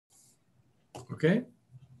Okay.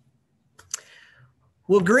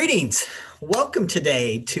 Well, greetings. Welcome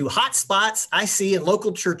today to Hotspots I See in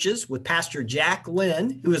Local Churches with Pastor Jack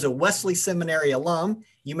Lynn, who is a Wesley Seminary alum.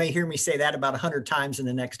 You may hear me say that about 100 times in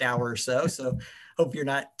the next hour or so. So hope you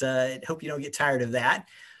don't get tired of that.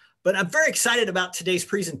 But I'm very excited about today's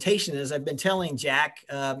presentation. As I've been telling Jack,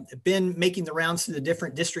 I've been making the rounds to the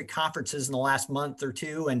different district conferences in the last month or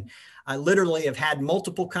two. And I literally have had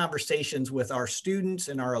multiple conversations with our students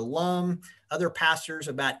and our alum, other pastors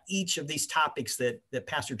about each of these topics that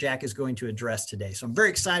Pastor Jack is going to address today. So I'm very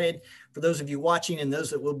excited for those of you watching and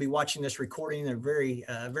those that will be watching this recording. They're very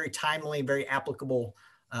timely, very applicable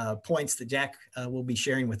points that Jack will be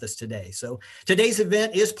sharing with us today. So today's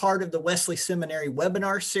event is part of the Wesley Seminary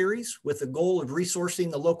Webinar Series with the goal of resourcing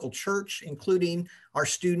the local church, including our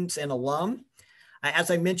students and alum.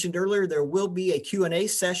 As I mentioned earlier, there will be a Q&A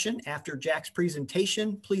session after Jack's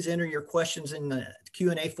presentation. Please enter your questions in the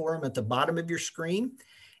Q&A forum at the bottom of your screen,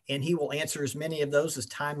 and he will answer as many of those as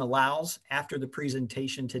time allows after the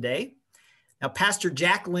presentation today. Now, Pastor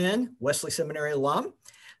Jack Lynn, Wesley Seminary alum,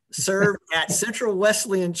 served at Central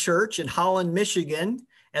Wesleyan Church in Holland, Michigan,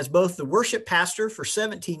 as both the worship pastor for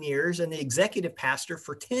 17 years and the executive pastor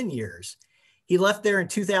for 10 years. He left there in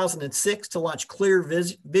 2006 to launch Clear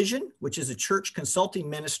Vision, which is a church consulting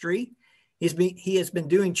ministry. He has been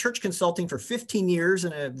doing church consulting for 15 years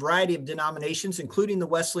in a variety of denominations, including the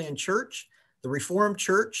Wesleyan Church, the Reformed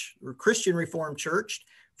Church, or Christian Reformed Church,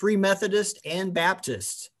 Free Methodist, and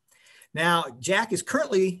Baptist. Now, Jack is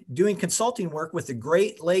currently doing consulting work with the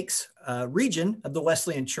Great Lakes region of the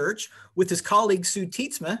Wesleyan Church with his colleague Sue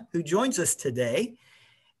Tietzma, who joins us today.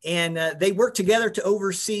 And they work together to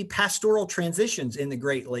oversee pastoral transitions in the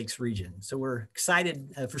Great Lakes region. So we're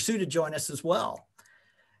excited for Sue to join us as well.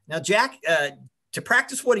 Now, Jack, to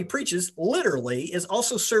practice what he preaches, literally, is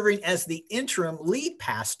also serving as the interim lead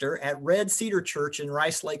pastor at Red Cedar Church in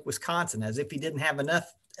Rice Lake, Wisconsin, as if he didn't have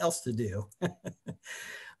enough else to do.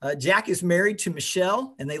 Jack is married to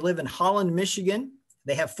Michelle, and they live in Holland, Michigan.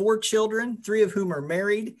 They have 4 children, 3 of whom are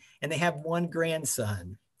married, and they have 1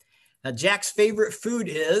 grandson. Now, Jack's favorite food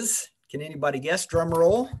is, can anybody guess? Drum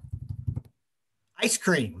roll. Ice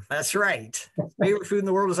cream. That's right. Favorite food in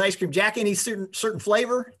the world is ice cream. Jack, any certain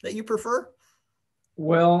flavor that you prefer?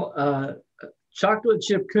 Well, chocolate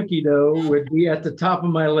chip cookie dough would be at the top of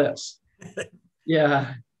my list.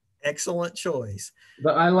 Yeah. Excellent choice.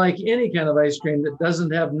 But I like any kind of ice cream that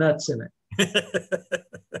doesn't have nuts in it.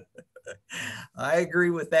 I agree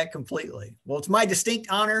with that completely. Well, it's my distinct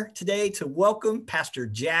honor today to welcome Pastor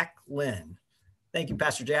Jack Lynn. Thank you,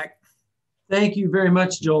 Pastor Jack. Thank you very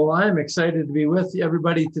much, Joel. I'm excited to be with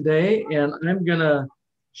everybody today, and I'm going to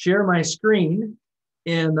share my screen,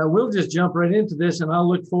 and we'll just jump right into this, and I'll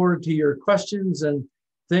look forward to your questions and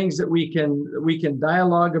things that we can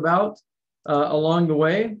dialogue about along the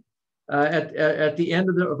way at the end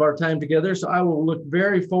of our time together. So I will look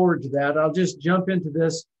very forward to that. I'll just jump into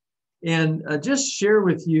this and just share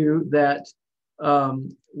with you that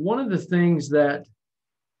one of the things that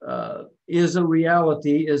is a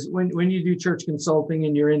reality is when you do church consulting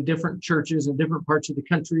and you're in different churches in different parts of the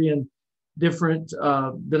country and different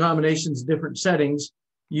denominations, different settings,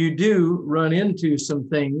 you do run into some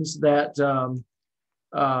things that,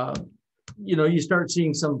 you start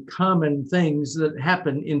seeing some common things that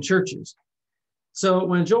happen in churches. So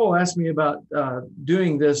when Joel asked me about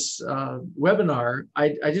doing this webinar,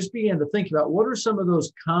 I just began to think about what are some of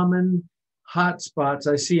those common hot spots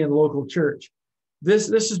I see in local church. This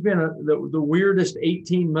has been the weirdest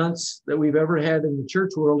 18 months that we've ever had in the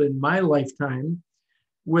church world in my lifetime,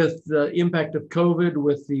 with the impact of COVID,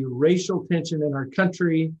 with the racial tension in our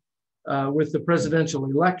country, with the presidential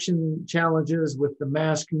election challenges, with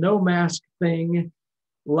the no mask thing,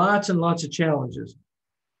 lots and lots of challenges.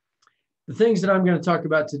 The things that I'm going to talk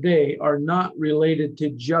about today are not related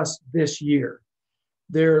to just this year.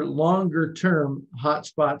 They're longer term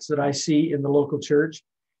hotspots that I see in the local church.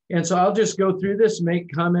 And so I'll just go through this,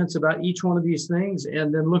 make comments about each one of these things,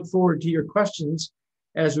 and then look forward to your questions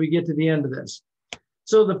as we get to the end of this.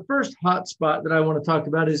 So the first hotspot that I want to talk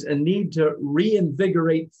about is a need to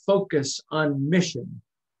reinvigorate focus on mission,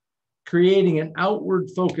 creating an outward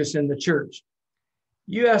focus in the church.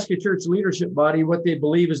 You ask a church leadership body what they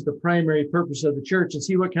believe is the primary purpose of the church and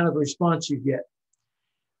see what kind of response you get.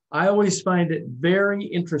 I always find it very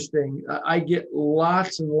interesting. I get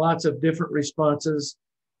lots and lots of different responses,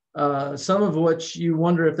 some of which you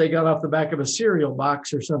wonder if they got off the back of a cereal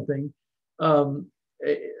box or something.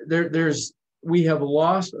 We have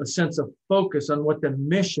lost a sense of focus on what the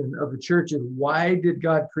mission of the church is. Why did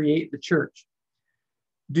God create the church?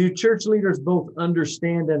 Do church leaders both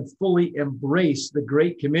understand and fully embrace the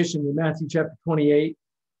Great Commission in Matthew chapter 28,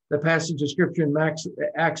 the passage of scripture in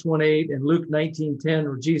Acts 1:8 and Luke 19:10,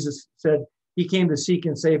 where Jesus said he came to seek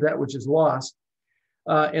and save that which is lost?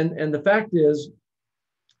 And the fact is,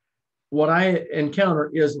 what I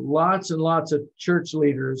encounter is lots and lots of church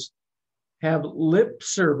leaders have lip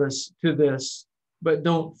service to this, but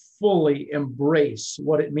don't fully embrace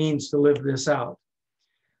what it means to live this out.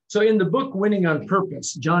 So in the book, Winning on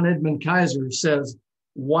Purpose, John Edmund Kaiser says,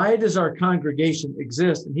 why does our congregation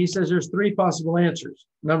exist? And he says there's three possible answers.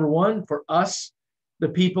 Number one, for us, the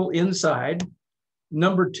people inside.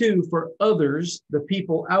 Number two, for others, the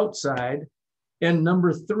people outside. And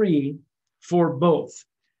number three, for both.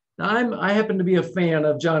 Now, I happen to be a fan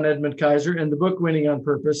of John Edmund Kaiser and the book, Winning on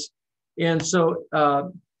Purpose. And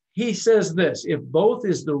so he says this: if both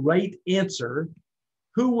is the right answer,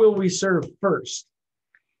 who will we serve first?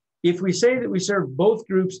 If we say that we serve both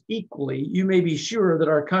groups equally, you may be sure that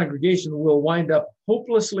our congregation will wind up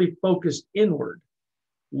hopelessly focused inward.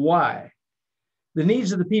 Why? The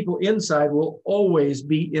needs of the people inside will always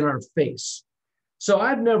be in our face. So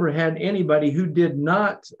I've never had anybody who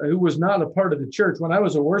was not a part of the church. When I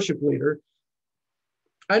was a worship leader,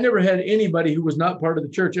 I never had anybody who was not part of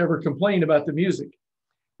the church ever complain about the music.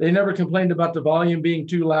 They never complained about the volume being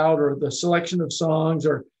too loud or the selection of songs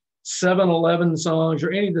or 7-11 songs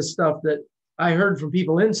or any of the stuff that I heard from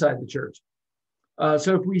people inside the church.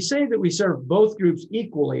 So if we say that we serve both groups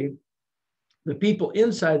equally, the people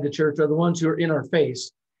inside the church are the ones who are in our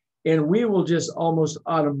face, and we will just almost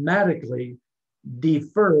automatically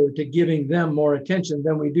defer to giving them more attention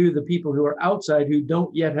than we do the people who are outside who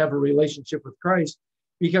don't yet have a relationship with Christ,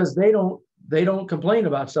 because they don't complain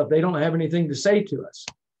about stuff. They don't have anything to say to us.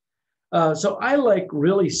 So I like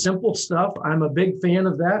really simple stuff. I'm a big fan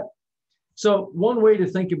of that. So one way to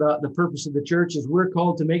think about the purpose of the church is we're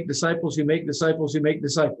called to make disciples who make disciples who make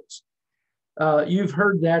disciples. You've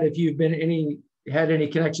heard that if you've had any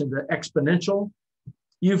connection to Exponential.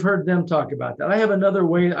 You've heard them talk about that. I have another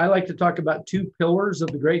way. I like to talk about two pillars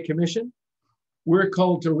of the Great Commission. We're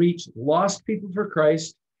called to reach lost people for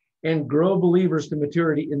Christ and grow believers to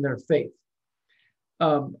maturity in their faith.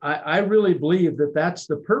 I really believe that that's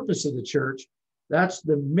the purpose of the church. That's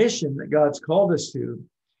the mission that God's called us to.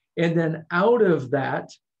 And then out of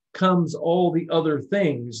that comes all the other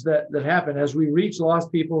things that happen as we reach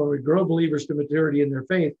lost people and we grow believers to maturity in their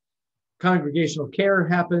faith. Congregational care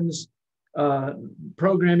happens,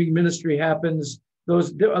 programming ministry happens,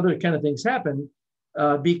 those other kind of things happen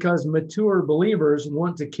because mature believers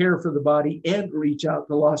want to care for the body and reach out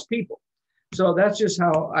to lost people. So that's just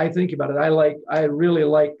how I think about it. I really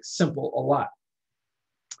like simple a lot.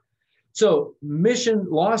 So mission,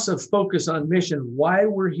 loss of focus on mission, why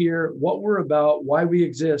we're here, what we're about, why we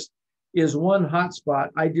exist is one hotspot.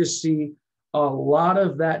 I just see a lot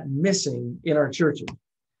of that missing in our churches.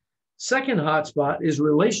 Second hotspot is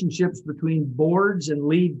relationships between boards and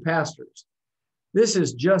lead pastors. This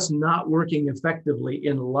is just not working effectively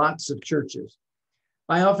in lots of churches.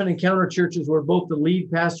 I often encounter churches where both the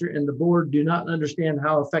lead pastor and the board do not understand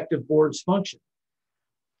how effective boards function.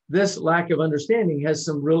 This lack of understanding has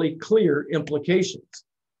some really clear implications.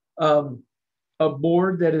 A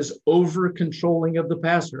board that is over controlling of the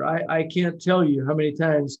pastor. I can't tell you how many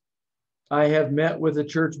times I have met with a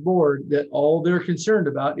church board that all they're concerned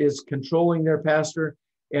about is controlling their pastor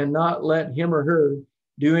and not let him or her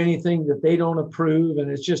do anything that they don't approve.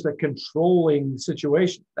 And it's just a controlling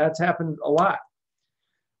situation. That's happened a lot.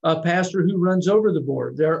 A pastor who runs over the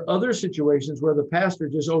board. There are other situations where the pastor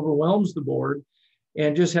just overwhelms the board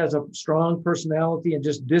and just has a strong personality and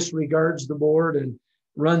just disregards the board and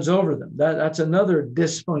runs over them. That's another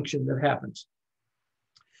dysfunction that happens.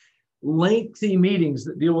 Lengthy meetings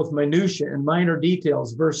that deal with minutia and minor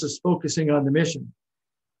details versus focusing on the mission.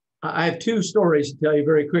 I have two stories to tell you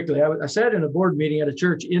very quickly. I sat in a board meeting at a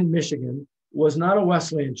church in Michigan, was not a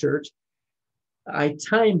Wesleyan church. I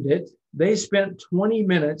timed it. They spent 20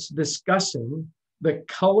 minutes discussing the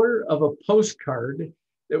color of a postcard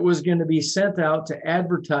that was going to be sent out to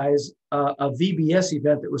advertise a VBS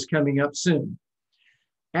event that was coming up soon.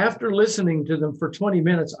 After listening to them for 20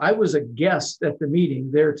 minutes, I was a guest at the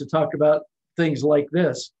meeting there to talk about things like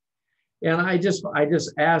this. And I just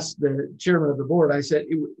asked the chairman of the board, I said,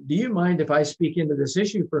 do you mind if I speak into this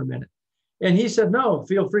issue for a minute? And he said, no,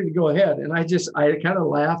 feel free to go ahead. And I kind of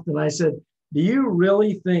laughed and I said, do you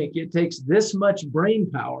really think it takes this much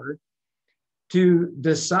brain power to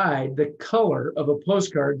decide the color of a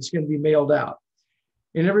postcard that's going to be mailed out?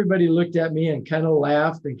 And everybody looked at me and kind of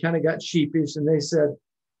laughed and kind of got sheepish. And they said,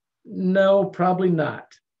 no, probably not.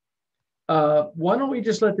 Why don't we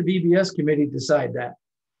just let the VBS committee decide that?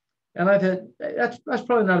 And I thought, that's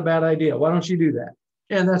probably not a bad idea. Why don't you do that?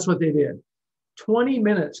 And that's what they did. 20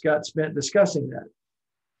 minutes got spent discussing that.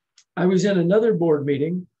 I was in another board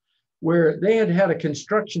meeting where they had a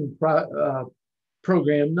construction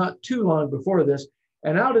program not too long before this.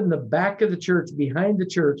 And out in the back of the church, behind the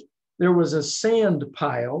church, there was a sand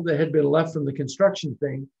pile that had been left from the construction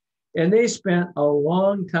thing. And they spent a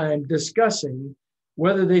long time discussing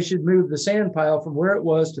whether they should move the sand pile from where it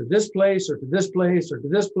was to this place or to this place or to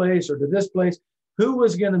this place or to this place. Who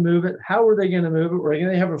was going to move it? How were they going to move it? Were they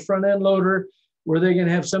going to have a front end loader? Were they going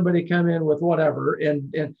to have somebody come in with whatever?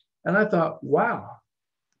 And I thought, wow,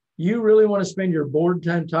 you really want to spend your board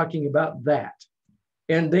time talking about that?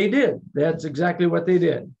 And they did. That's exactly what they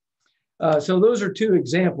did. So those are two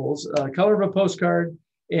examples, color of a postcard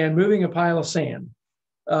and moving a pile of sand.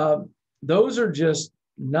 Those are just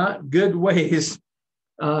not good ways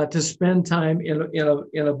to spend time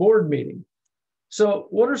in a board meeting. So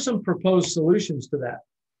what are some proposed solutions to that?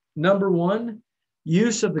 Number one,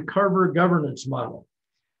 use of the Carver governance model.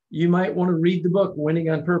 You might want to read the book, Winning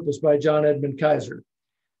on Purpose by John Edmund Kaiser.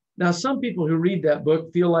 Now, some people who read that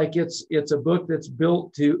book feel like it's a book that's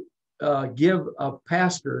built to give a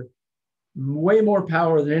pastor way more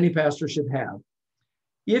power than any pastor should have.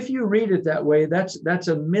 If you read it that way, that's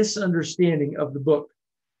a misunderstanding of the book.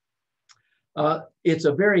 It's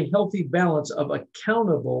a very healthy balance of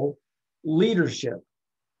accountable leadership.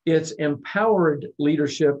 It's empowered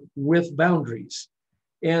leadership with boundaries.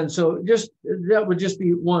 And so that would just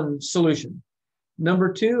be one solution.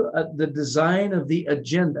 Number two, the design of the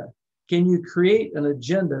agenda. Can you create an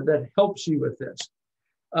agenda that helps you with this?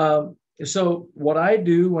 So what I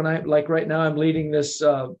do like right now, I'm leading this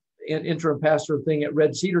interim pastor thing at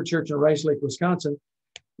Red Cedar Church in Rice Lake, Wisconsin.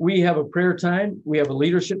 We have a prayer time. We have a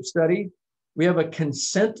leadership study. We have a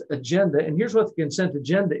consent agenda. And here's what the consent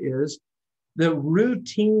agenda is. The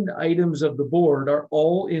routine items of the board are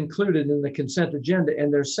all included in the consent agenda,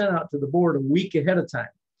 and they're sent out to the board a week ahead of time.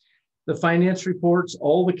 The finance reports,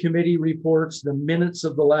 all the committee reports, the minutes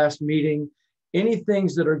of the last meeting, any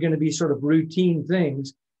things that are going to be sort of routine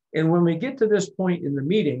things. And when we get to this point in the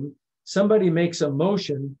meeting, somebody makes a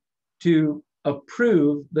motion to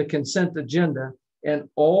approve the consent agenda, and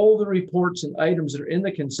all the reports and items that are in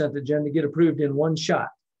the consent agenda get approved in one shot.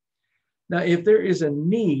 Now, if there is a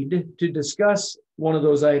need to discuss one of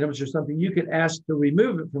those items or something, you can ask to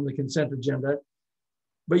remove it from the consent agenda,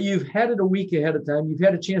 but you've had it a week ahead of time. You've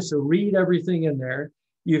had a chance to read everything in there.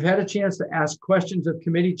 You've had a chance to ask questions of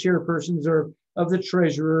committee chairpersons or of the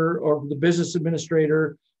treasurer or the business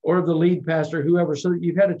administrator or of the lead pastor, whoever, so that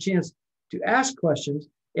you've had a chance to ask questions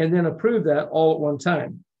and then approve that all at one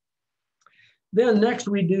time. Then next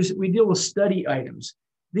we deal with study items.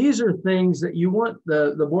 These are things that you want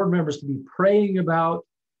the board members to be praying about,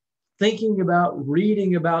 thinking about,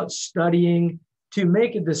 reading about, studying, to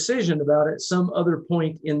make a decision about at some other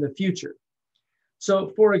point in the future.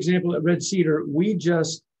 So for example, at Red Cedar, we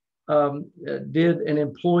just did an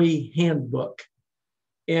employee handbook.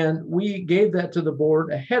 And we gave that to the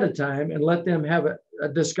board ahead of time and let them have a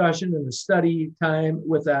discussion and a study time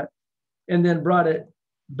with that, and then brought it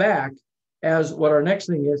back as what our next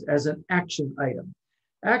thing is, as an action item.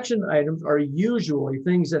 Action items are usually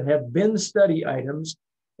things that have been study items,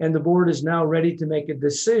 and the board is now ready to make a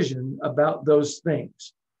decision about those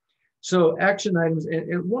things. So action items,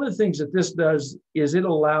 and one of the things that this does is it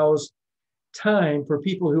allows time for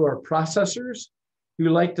people who are processors, who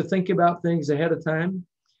like to think about things ahead of time.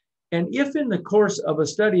 And if in the course of a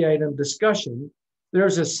study item discussion,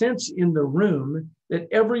 there's a sense in the room that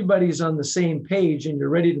everybody's on the same page and you're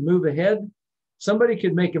ready to move ahead, somebody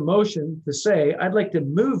could make a motion to say, I'd like to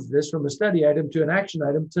move this from a study item to an action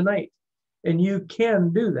item tonight. And you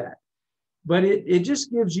can do that. But it just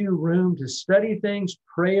gives you room to study things,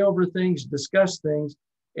 pray over things, discuss things,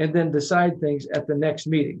 and then decide things at the next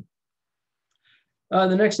meeting.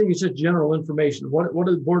 The next thing is just general information. What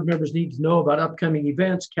do the board members need to know about upcoming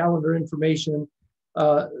events, calendar information,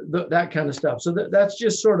 that kind of stuff. So that's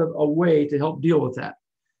just sort of a way to help deal with that.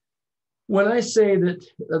 When I say that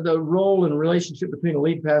the role and relationship between a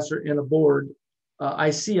lead pastor and a board, I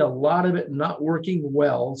see a lot of it not working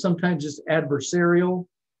well. Sometimes it's adversarial.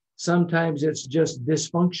 Sometimes it's just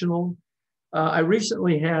dysfunctional. I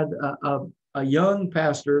recently had a young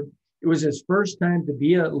pastor. It was his first time to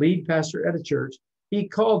be a lead pastor at a church. He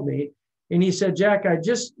called me and he said, Jack, I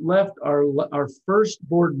just left our first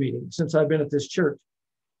board meeting since I've been at this church.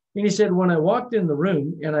 And he said, when I walked in the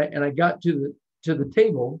room and I got to the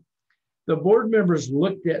table, the board members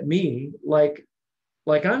looked at me like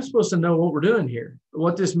I'm supposed to know what we're doing here,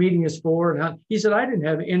 what this meeting is for. And how. He said, I didn't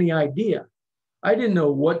have any idea I didn't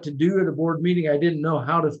know what to do at a board meeting. I didn't know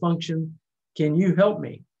how to function. Can you help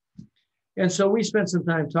me? And so we spent some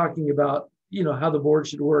time talking about, how the board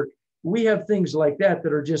should work. We have things like that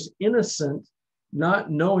that are just innocent,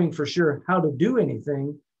 not knowing for sure how to do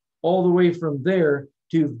anything, all the way from there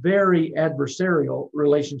to very adversarial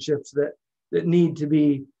relationships that need to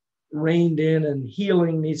be reined in, and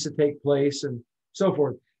healing needs to take place and so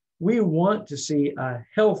forth. We want to see a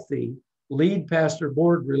healthy lead pastor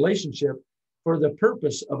board relationship for the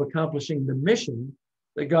purpose of accomplishing the mission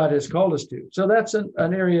that God has called us to. So that's an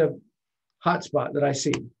area of hotspot that I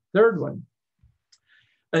see. Third one,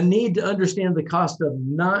 a need to understand the cost of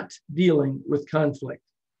not dealing with conflict.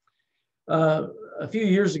 A few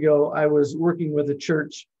years ago, I was working with a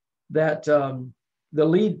church that the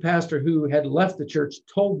lead pastor who had left the church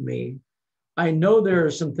told me, I know there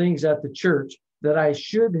are some things at the church that I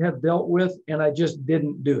should have dealt with, and I just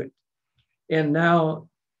didn't do it. And now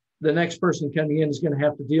the next person coming in is going to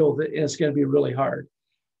have to deal with it, and it's going to be really hard.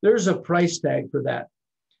 There's a price tag for that.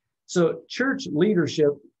 So church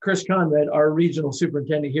leadership, Chris Conrad, our regional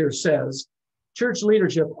superintendent here, says, church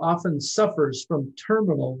leadership often suffers from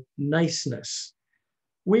terminal niceness.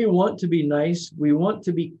 We want to be nice. We want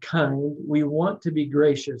to be kind. We want to be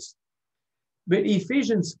gracious. But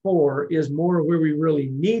Ephesians 4 is more where we really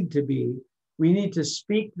need to be. We need to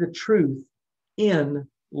speak the truth in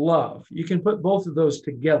love. You can put both of those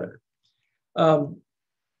together.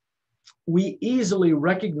 We easily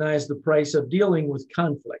recognize the price of dealing with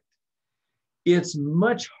conflict. It's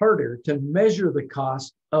much harder to measure the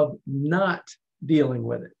cost of not dealing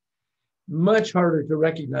with it. Much harder to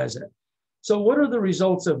recognize it. So what are the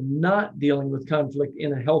results of not dealing with conflict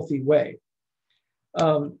in a healthy way?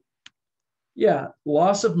 Loss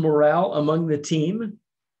of morale among the team.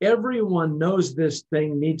 Everyone knows this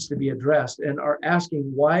thing needs to be addressed and are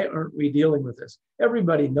asking, why aren't we dealing with this?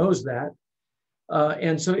 Everybody knows that.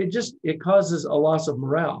 And so it causes a loss of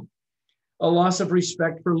morale, a loss of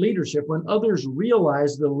respect for leadership. When others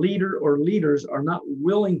realize the leader or leaders are not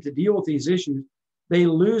willing to deal with these issues, they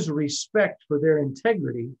lose respect for their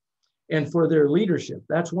integrity and for their leadership.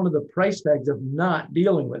 That's one of the price tags of not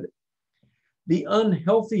dealing with it. The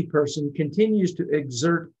unhealthy person continues to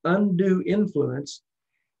exert undue influence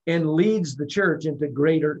and leads the church into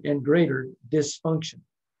greater and greater dysfunction.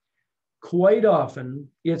 Quite often,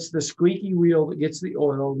 it's the squeaky wheel that gets the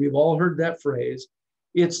oil. We've all heard that phrase.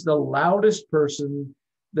 It's the loudest person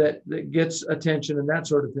that gets attention and that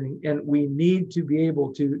sort of thing. And we need to be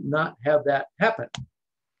able to not have that happen.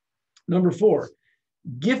 Number 4,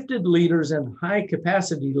 gifted leaders and high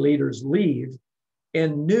capacity leaders leave,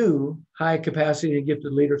 and new high capacity and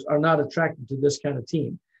gifted leaders are not attracted to this kind of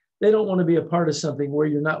team. They don't want to be a part of something where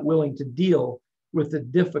you're not willing to deal with the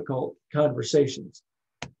difficult conversations.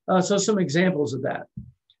 So some examples of that.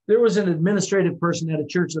 There was an administrative person at a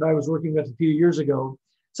church that I was working with a few years ago.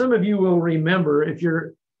 Some of you will remember, if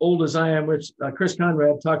you're old as I am, which Chris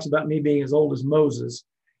Conrad talks about me being as old as Moses,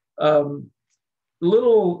 little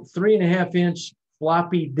 3.5-inch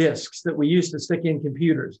floppy disks that we used to stick in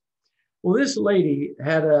computers. Well, this lady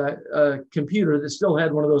had a computer that still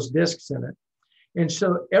had one of those disks in it. And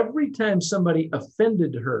so every time somebody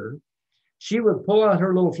offended her, she would pull out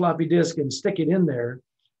her little floppy disk and stick it in there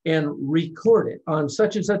and record it on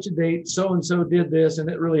such and such a date. So-and-so did this, and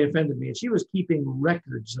it really offended me. And she was keeping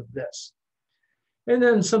records of this. And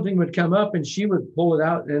then something would come up and she would pull it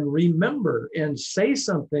out and remember and say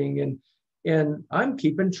something. And I'm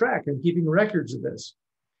keeping track and keeping records of this.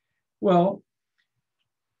 Well,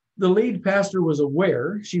 the lead pastor was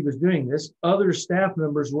aware she was doing this. Other staff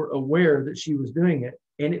members were aware that she was doing it.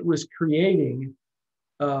 And it was creating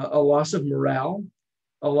a loss of morale,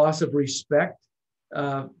 a loss of respect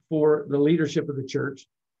for the leadership of the church.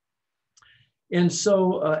 And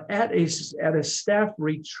so at a staff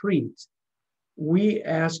retreat, we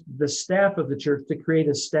asked the staff of the church to create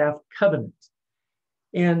a staff covenant.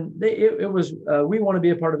 And it was, we want to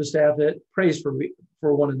be a part of a staff that prays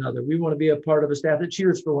for one another. We want to be a part of a staff that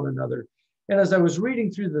cheers for one another. And as I was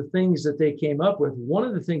reading through the things that they came up with, one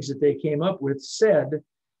of the things that they came up with said,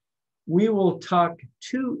 we will talk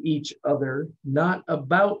to each other, not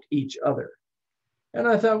about each other. And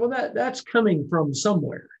I thought, well, that's coming from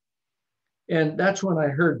somewhere. And that's when I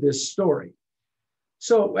heard this story.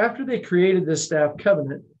 So after they created this staff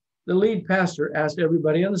covenant, the lead pastor asked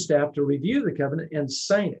everybody on the staff to review the covenant and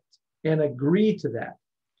sign it and agree to that.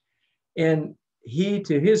 And he,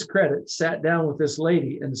 to his credit, sat down with this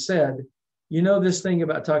lady and said, you know, this thing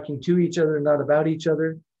about talking to each other, not about each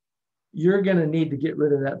other, you're going to need to get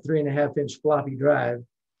rid of that 3.5-inch floppy drive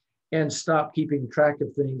and stop keeping track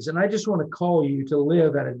of things. And I just want to call you to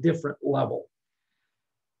live at a different level.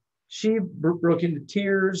 She broke into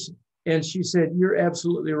tears and she said, "You're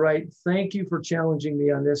absolutely right. Thank you for challenging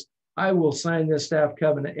me on this. I will sign this staff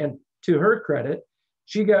covenant." And to her credit,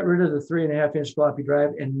 she got rid of the 3.5-inch floppy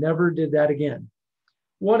drive and never did that again.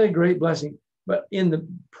 What a great blessing. But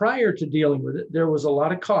prior to dealing with it, there was a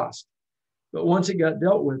lot of cost. But once it got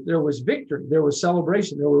dealt with, there was victory, there was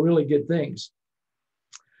celebration, there were really good things.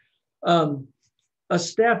 A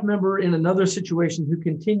staff member in another situation who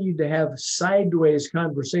continued to have sideways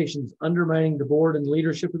conversations, undermining the board and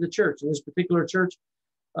leadership of the church. In this particular church,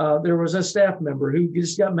 there was a staff member who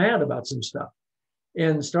just got mad about some stuff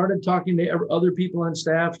and started talking to other people on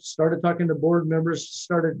staff, started talking to board members,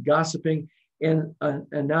 started gossiping. And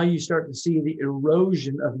now you start to see the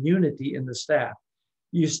erosion of unity in the staff.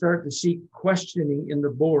 You start to see questioning in the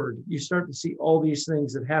board. You start to see all these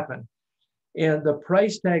things that happen. And the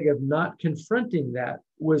price tag of not confronting that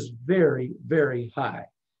was very, very high.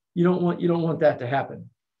 You don't want that to happen.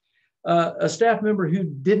 A staff member who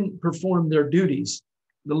didn't perform their duties,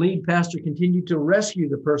 the lead pastor continued to rescue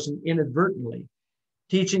the person inadvertently,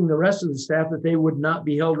 teaching the rest of the staff that they would not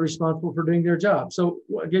be held responsible for doing their job. So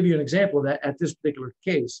I'll give you an example of that at this particular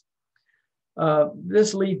case.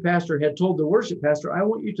 This lead pastor had told the worship pastor, "I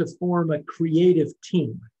want you to form a creative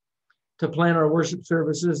team to plan our worship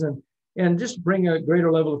services and just bring a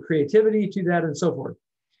greater level of creativity to that," and so forth.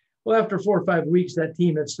 Well, after 4 or 5 weeks, that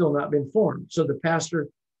team had still not been formed. So the pastor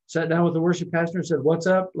sat down with the worship pastor and said, "What's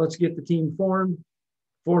up? Let's get the team formed."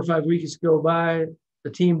 4 or 5 weeks go by, the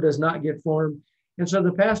team does not get formed. And so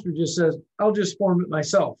the pastor just says, "I'll just form it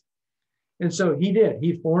myself." And so he did.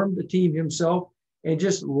 He formed the team himself and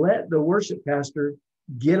just let the worship pastor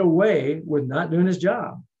get away with not doing his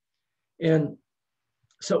job. And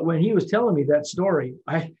so when he was telling me that story,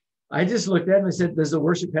 I just looked at him and said, "Does the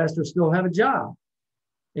worship pastor still have a job?"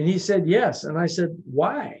 And he said, "Yes." And I said,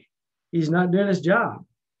 "Why? He's not doing his job."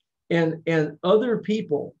 And other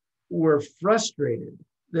people were frustrated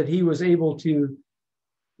that he was able to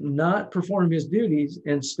not perform his duties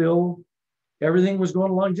and still everything was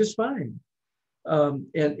going along just fine. And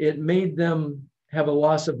it made them have a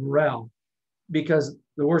loss of morale because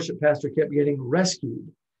the worship pastor kept getting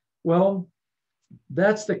rescued. Well,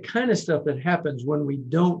 that's the kind of stuff that happens when we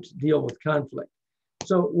don't deal with conflict.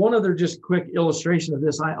 So one other just quick illustration of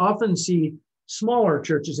this, I often see smaller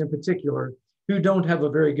churches in particular who don't have a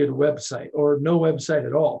very good website or no website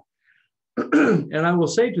at all. And I will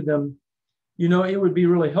say to them, it would be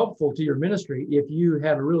really helpful to your ministry if you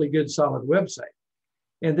had a really good, solid website.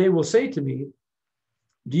 And they will say to me,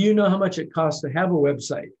 "Do you know how much it costs to have a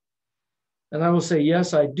website?" And I will say,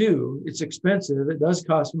 "Yes, I do. It's expensive. It does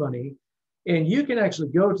cost money. And you can actually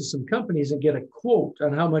go to some companies and get a quote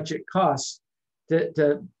on how much it costs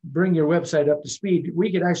to bring your website up to speed.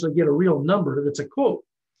 We could actually get a real number that's a quote."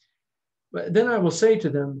 But then I will say to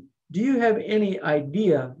them, "Do you have any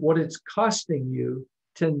idea what it's costing you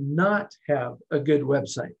to not have a good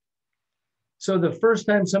website?" So the first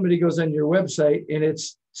time somebody goes on your website and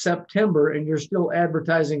it's September and you're still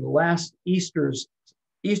advertising last Easter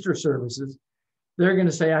services, they're going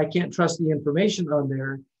to say, "I can't trust the information on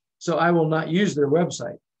there, so I will not use their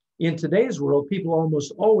website." In today's world, people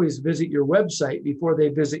almost always visit your website before they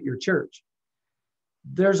visit your church.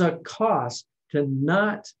 There's a cost to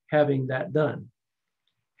not having that done,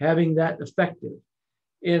 having that effective.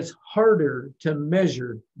 It's harder to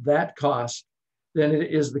measure that cost than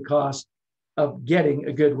it is the cost of getting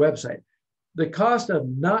a good website. The cost of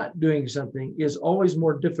not doing something is always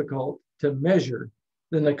more difficult to measure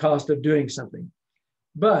than the cost of doing something.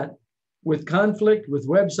 But with conflict, with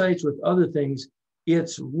websites, with other things,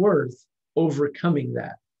 it's worth overcoming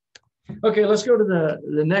that. Okay, let's go to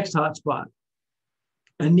the next hotspot.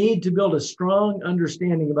 A need to build a strong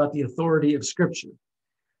understanding about the authority of Scripture.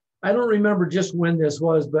 I don't remember just when this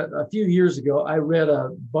was, but a few years ago, I read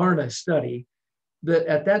a Barna study that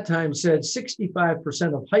at that time said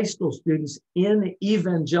 65% of high school students in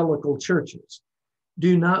evangelical churches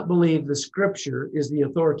do not believe the Scripture is the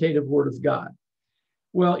authoritative Word of God.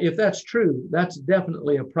 Well, if that's true, that's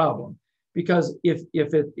definitely a problem. Because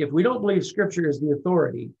if we don't believe Scripture is the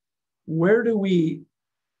authority, where do we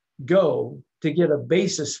go to get a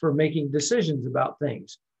basis for making decisions about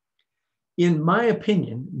things? In my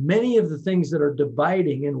opinion, many of the things that are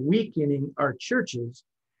dividing and weakening our churches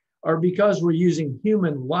are because we're using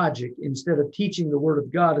human logic instead of teaching the Word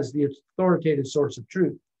of God as the authoritative source of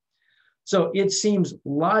truth. So it seems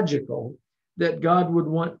logical that God would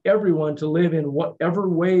want everyone to live in whatever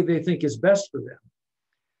way they think is best for them.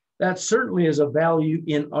 That certainly is a value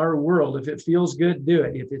in our world. If it feels good, do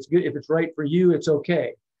it. If it's good, if it's right for you, it's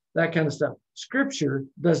okay. That kind of stuff. Scripture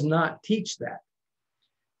does not teach that.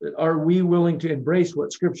 Are we willing to embrace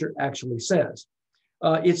what Scripture actually says?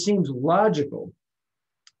 It seems logical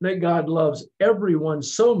that God loves everyone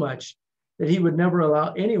so much that he would never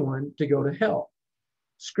allow anyone to go to hell.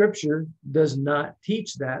 Scripture does not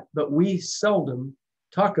teach that, but we seldom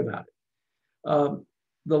talk about it.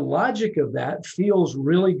 The logic of that feels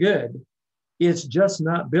really good. It's just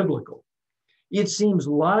not biblical. It seems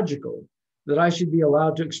logical that I should be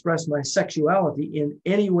allowed to express my sexuality in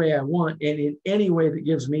any way I want and in any way that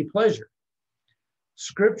gives me pleasure.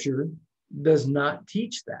 Scripture does not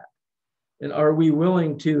teach that. And are we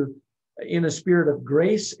willing to, in a spirit of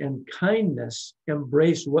grace and kindness,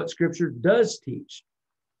 embrace what Scripture does teach?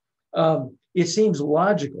 It seems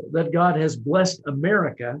logical that God has blessed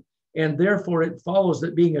America, and therefore it follows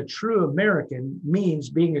that being a true American means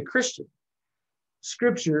being a Christian.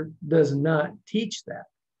 Scripture does not teach that.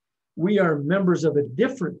 We are members of a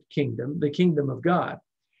different kingdom, the kingdom of God.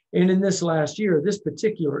 And in this last year, this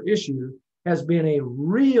particular issue has been a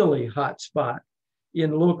really hot spot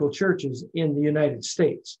in local churches in the United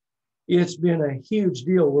States. It's been a huge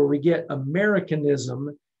deal where we get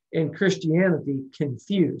Americanism and Christianity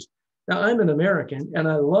confused. Now, I'm an American and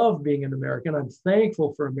I love being an American. I'm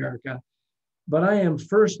thankful for America, but I am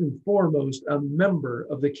first and foremost a member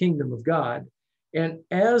of the kingdom of God. And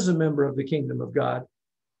as a member of the kingdom of God,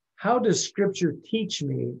 how does Scripture teach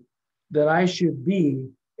me that I should be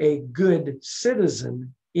a good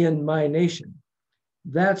citizen in my nation?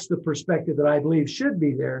 That's the perspective that I believe should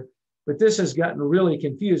be there, but this has gotten really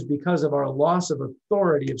confused because of our loss of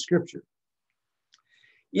authority of Scripture.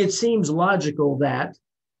 It seems logical that,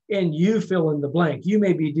 and you fill in the blank, you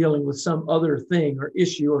may be dealing with some other thing or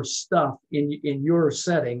issue or stuff in your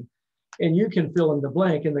setting, and you can fill in the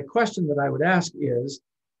blank. And the question that I would ask is,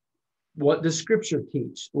 what does Scripture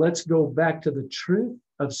teach? Let's go back to the truth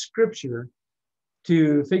of Scripture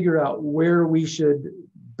to figure out where we should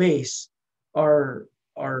base our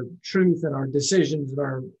truth and our decisions and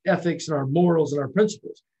our ethics and our morals and our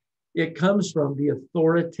principles. It comes from the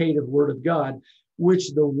authoritative Word of God,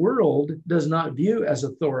 which the world does not view as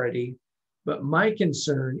authority. But my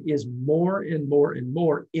concern is more and more and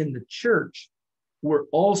more in the church, we're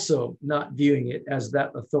also not viewing it as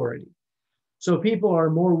that authority. So people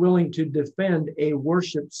are more willing to defend a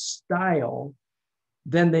worship style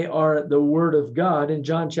than they are the Word of God in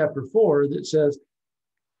John chapter 4 that says,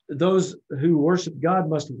 those who worship God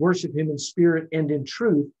must worship him in spirit and in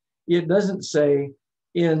truth. It doesn't say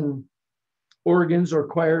in organs or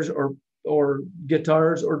choirs or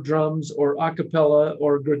guitars or drums or a cappella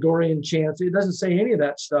or Gregorian chants. It doesn't say any of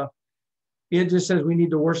that stuff. It just says we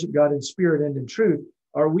need to worship God in spirit and in truth.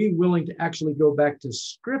 Are we willing to actually go back to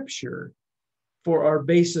Scripture for our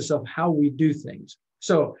basis of how we do things?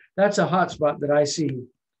 So that's a hot spot that I see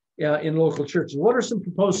in local churches. What are some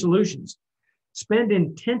proposed solutions? Spend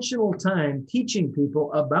intentional time teaching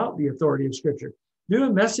people about the authority of Scripture. Do a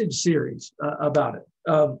message series about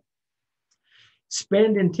it.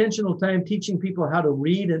 Spend intentional time teaching people how to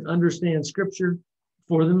read and understand Scripture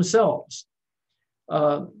for themselves.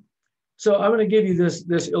 So I'm going to give you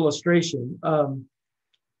this illustration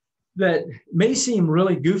that may seem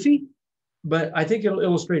really goofy, but I think it'll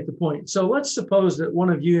illustrate the point. So let's suppose that one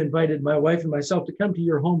of you invited my wife and myself to come to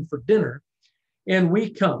your home for dinner, and we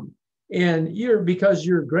come. And because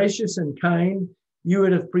you're gracious and kind, you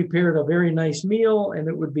would have prepared a very nice meal, and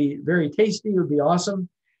it would be very tasty. It would be awesome.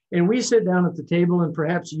 And we sit down at the table, and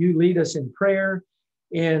perhaps you lead us in prayer,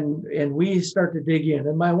 and we start to dig in.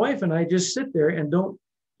 And my wife and I just sit there and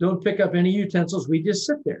don't pick up any utensils. We just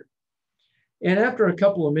sit there. And after a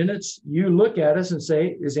couple of minutes, you look at us and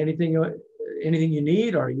say, "Is anything you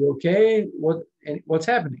need? Are you okay? What's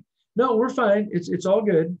happening?" "No, we're fine. It's all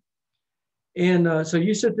good." And so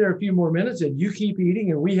you sit there a few more minutes and you keep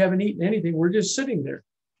eating, and we haven't eaten anything. We're just sitting there.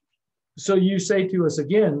 So you say to us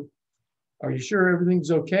again, "Are you sure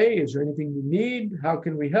everything's okay? Is there anything you need? How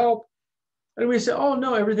can we help?" And we say, "Oh,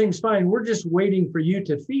 no, everything's fine. We're just waiting for you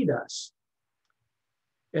to feed us."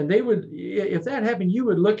 And they would, if that happened, you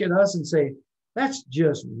would look at us and say, "That's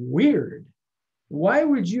just weird. Why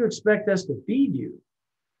would you expect us to feed you?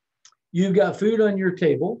 You've got food on your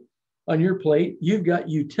table, on your plate. You've got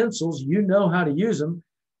utensils. You know how to use them.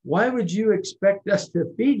 Why would you expect us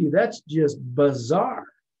to feed you? That's just bizarre."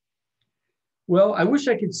 Well, I wish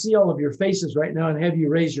I could see all of your faces right now and have you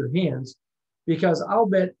raise your hands, because I'll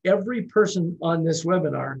bet every person on this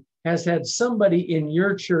webinar has had somebody in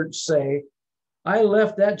your church say, "I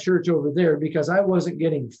left that church over there because I wasn't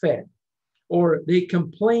getting fed." Or they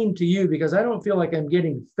complained to you because "I don't feel like I'm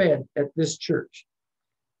getting fed at this church."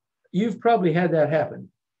 You've probably had that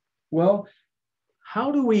happen. Well, how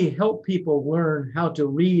do we help people learn how to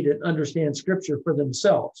read and understand Scripture for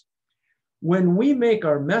themselves? When we make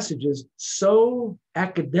our messages so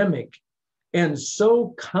academic and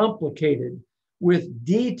so complicated with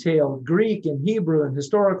detailed Greek and Hebrew and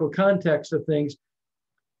historical context of things,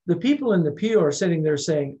 the people in the pew are sitting there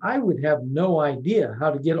saying, I would have no idea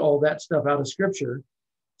how to get all that stuff out of Scripture.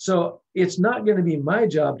 So it's not going to be my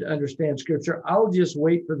job to understand Scripture. I'll just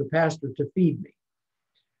wait for the pastor to feed me.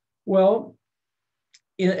 Well,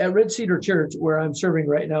 at Red Cedar Church, where I'm serving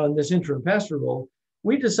right now in this interim pastor role,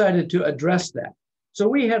 we decided to address that. So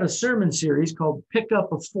we had a sermon series called Pick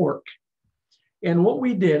Up a Fork. And what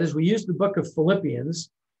we did is we used the book of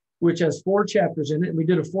Philippians, which has 4 chapters in it, and we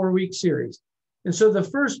did a 4-week series. And so the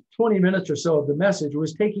first 20 minutes or so of the message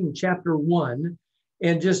was taking chapter 1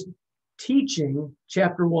 and just teaching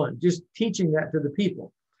chapter 1, just teaching that to the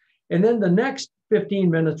people. And then the next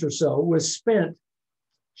 15 minutes or so was spent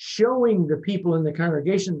showing the people in the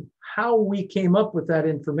congregation how we came up with that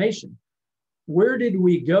information. Where did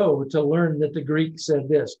we go to learn that the Greek said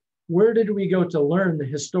this? Where did we go to learn the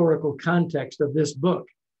historical context of this book?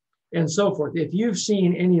 And so forth. If you've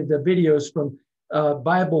seen any of the videos from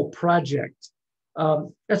Bible Project,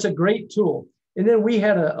 that's a great tool. And then we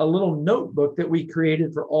had a little notebook that we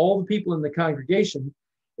created for all the people in the congregation,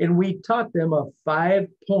 and we taught them a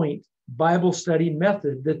 5-point Bible study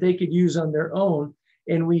method that they could use on their own,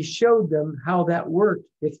 and we showed them how that worked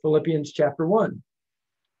with Philippians chapter 1.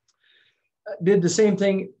 Did the same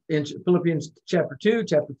thing in Philippians chapter 2,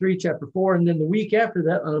 chapter 3, chapter 4, and then the week after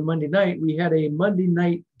that on a Monday night, we had a Monday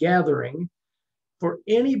night gathering for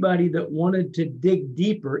anybody that wanted to dig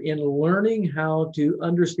deeper in learning how to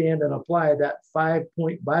understand and apply that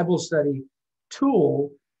 5-point Bible study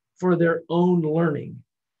tool for their own learning.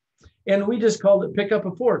 And we just called it Pick Up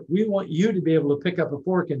a Fork. We want you to be able to pick up a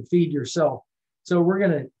fork and feed yourself. So we're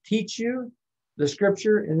going to teach you the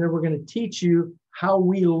Scripture, and then we're going to teach you how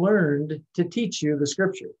we learned to teach you the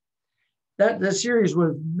Scripture. That series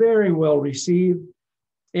was very well received.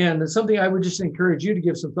 And it's something I would just encourage you to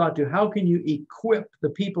give some thought to. How can you equip the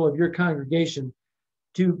people of your congregation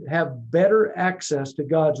to have better access to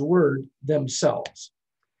God's word themselves?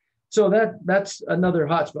 So that's another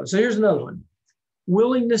hotspot. So here's another one.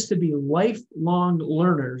 Willingness to be lifelong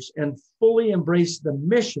learners and fully embrace the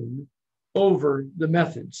mission over the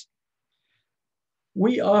methods.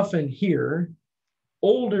 We often hear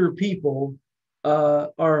older people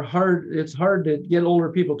are hard. It's hard to get older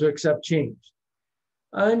people to accept change.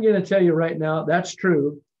 I'm going to tell you right now, that's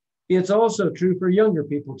true. It's also true for younger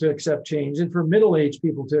people to accept change and for middle-aged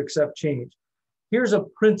people to accept change. Here's a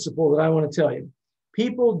principle that I want to tell you.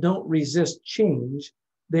 People don't resist change.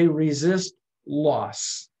 They resist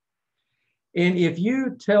loss. And if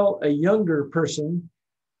you tell a younger person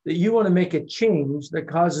that you want to make a change that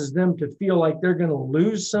causes them to feel like they're going to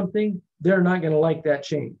lose something, they're not going to like that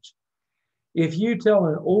change. If you tell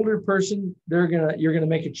an older person you're going to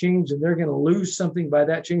make a change and they're going to lose something by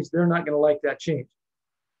that change, they're not going to like that change.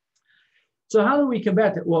 So how do we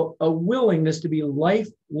combat that? Well, a willingness to be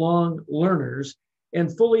lifelong learners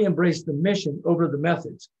and fully embrace the mission over the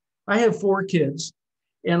methods. I have 4 kids,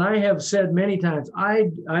 and I have said many times,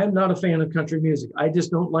 I am not a fan of country music. I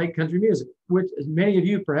just don't like country music, which many of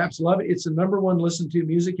you perhaps love it. It's the #1 listened to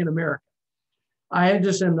music in America. I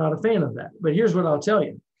just am not a fan of that. But here's what I'll tell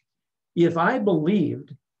you. If I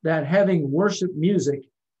believed that having worship music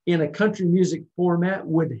in a country music format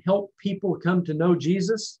would help people come to know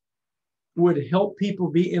Jesus, would help people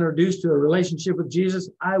be introduced to a relationship with Jesus,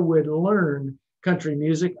 I would learn country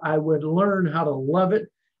music. I would learn how to love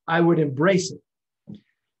it. I would embrace it.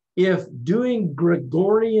 If doing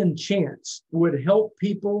Gregorian chants would help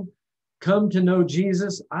people come to know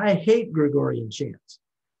Jesus, I hate Gregorian chants.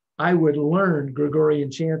 I would learn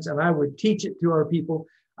Gregorian chants and I would teach it to our people.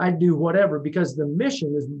 I'd do whatever, because the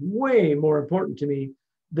mission is way more important to me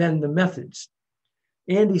than the methods.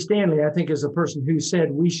 Andy Stanley, I think, is a person who said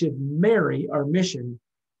we should marry our mission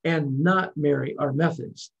and not marry our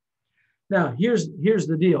methods. Now, here's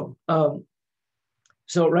the deal.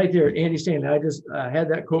 So right there, Andy Stanley, I just had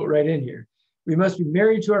that quote right in here. We must be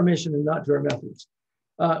married to our mission and not to our methods.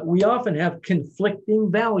 We often have conflicting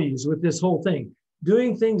values with this whole thing.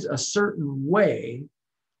 Doing things a certain way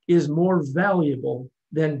is more valuable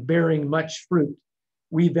than bearing much fruit.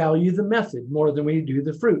 We value the method more than we do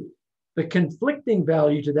the fruit. The conflicting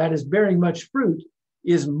value to that is bearing much fruit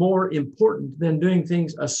is more important than doing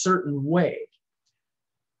things a certain way.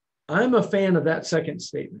 I'm a fan of that second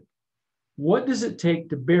statement. What does it take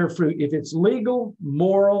to bear fruit? If it's legal,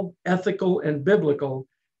 moral, ethical, and biblical,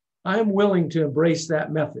 I'm willing to embrace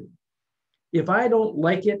that method. If I don't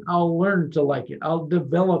like it, I'll learn to like it. I'll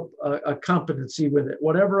develop a competency with it,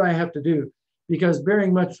 whatever I have to do, because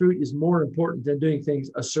bearing much fruit is more important than doing things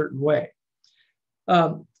a certain way.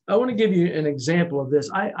 I want to give you an example of this.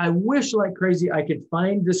 I wish like crazy I could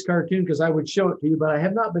find this cartoon because I would show it to you, but I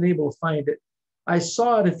have not been able to find it. I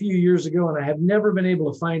saw it a few years ago and I have never been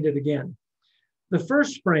able to find it again. The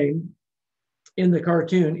first frame in the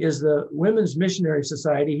cartoon is the Women's Missionary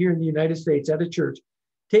Society here in the United States at a church,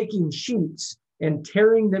 taking sheets and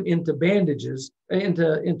tearing them into bandages,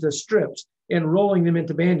 into strips, and rolling them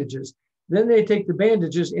into bandages. Then they take the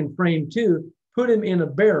bandages in frame 2, put them in a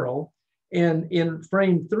barrel, and in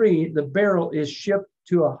frame 3, the barrel is shipped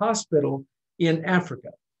to a hospital in Africa.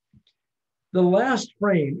 The last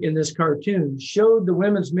frame in this cartoon showed the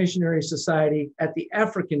Women's Missionary Society at the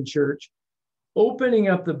African church opening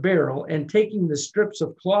up the barrel and taking the strips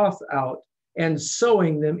of cloth out and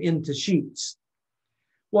sewing them into sheets.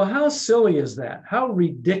 Well, how silly is that? How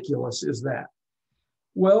ridiculous is that?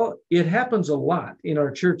 Well, it happens a lot in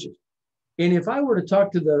our churches. And if I were to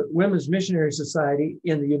talk to the Women's Missionary Society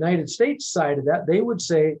in the United States side of that, they would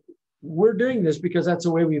say, we're doing this because that's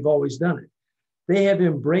the way we've always done it. They have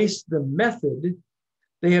embraced the method.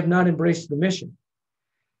 They have not embraced the mission.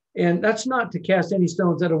 And that's not to cast any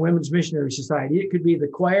stones at a Women's Missionary Society. It could be the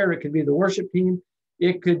choir. It could be the worship team.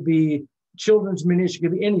 It could be children's ministry. It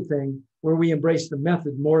could be anything where we embrace the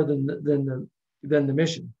method more than the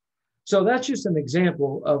mission. So that's just an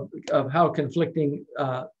example of how conflicting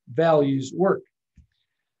values work.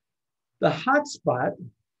 The hotspot,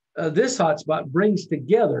 this hotspot brings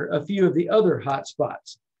together a few of the other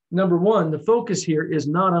hotspots. Number one, the focus here is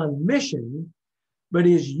not on mission, but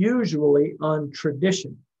is usually on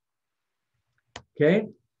tradition. Okay?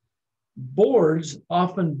 Boards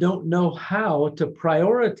often don't know how to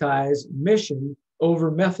prioritize mission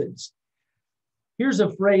over methods. Here's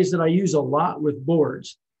a phrase that I use a lot with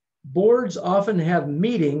boards. Boards often have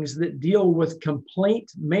meetings that deal with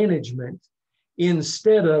complaint management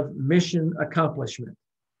instead of mission accomplishment.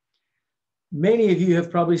 Many of you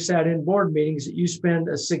have probably sat in board meetings that you spend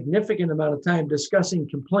a significant amount of time discussing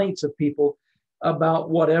complaints of people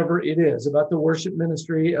about whatever it is, about the worship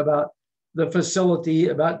ministry, about the facility,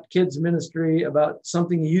 about kids ministry, about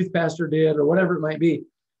something a youth pastor did, or whatever it might be.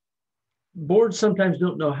 Boards sometimes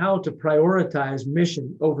don't know how to prioritize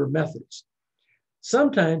mission over methods.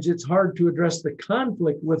 Sometimes it's hard to address the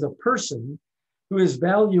conflict with a person who is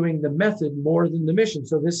valuing the method more than the mission.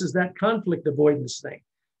 So this is that conflict avoidance thing.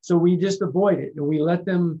 So we just avoid it and we let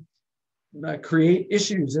them create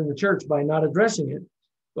issues in the church by not addressing it.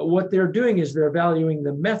 But what they're doing is they're valuing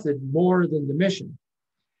the method more than the mission.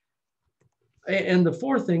 And the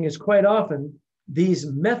fourth thing is quite often these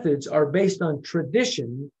methods are based on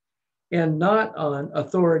tradition and not on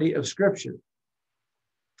authority of Scripture.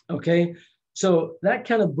 Okay, so that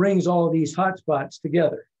kind of brings all of these hotspots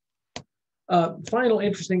together. Final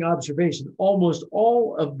interesting observation, almost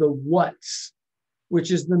all of the whats,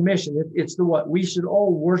 which is the mission, it's the what, we should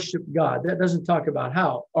all worship God. That doesn't talk about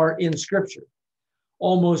how, are in Scripture.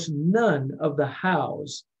 Almost none of the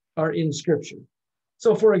hows are in Scripture.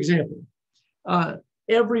 So for example,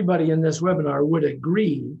 everybody in this webinar would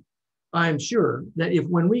agree, I'm sure, that if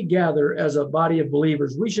when we gather as a body of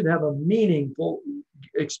believers, we should have a meaningful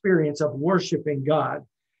experience of worshiping God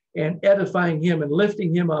and edifying Him and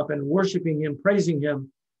lifting Him up and worshiping Him, praising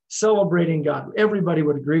Him, celebrating God. Everybody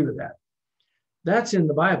would agree with that. That's in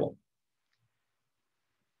the Bible.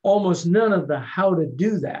 Almost none of the how to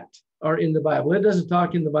do that are in the Bible. It doesn't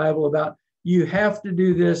talk in the Bible about you have to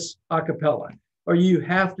do this a cappella, or you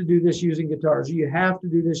have to do this using guitars, or you have to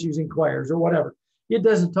do this using choirs, or whatever. It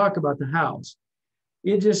doesn't talk about the hows.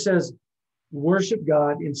 It just says worship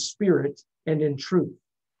God in spirit and in truth.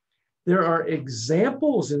 There are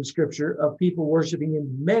examples in Scripture of people worshiping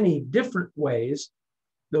in many different ways.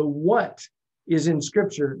 The what is in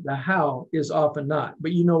Scripture, the how is often not.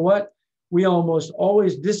 But you know what? We almost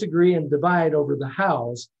always disagree and divide over the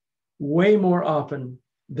hows way more often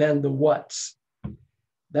than the whats.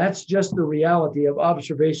 That's just the reality of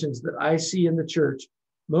observations that I see in the church.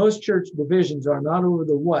 Most church divisions are not over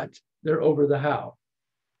the what, they're over the how.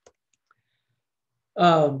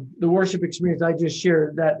 The worship experience, I just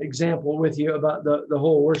shared that example with you about the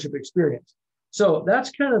whole worship experience. So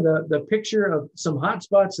that's kind of the picture of some hot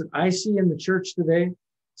spots that I see in the church today,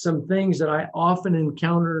 some things that I often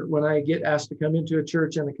encounter when I get asked to come into a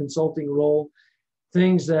church in a consulting role,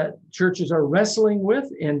 things that churches are wrestling with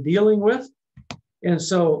and dealing with. And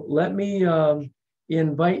so let me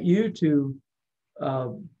invite you to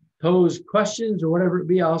pose questions or whatever it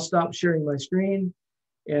be. I'll stop sharing my screen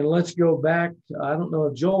and let's go back. I don't know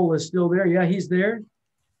if Joel is still there. Yeah, he's there.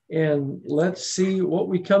 and let's see what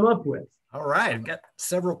we come up with. All right. I've got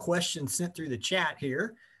several questions sent through the chat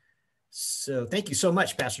here. So thank you so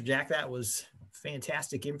much, Pastor Jack. That was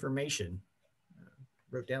fantastic information.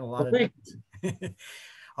 Wrote down a lot of notes.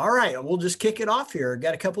 All right, we'll just kick it off here.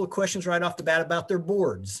 Got a couple of questions right off the bat about their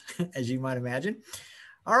boards, as you might imagine.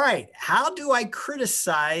 All right, how do I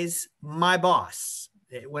criticize my boss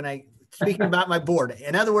when I speaking about my board?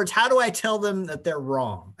 In other words, how do I tell them that they're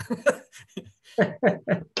wrong?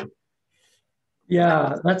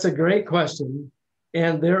 Yeah, that's a great question.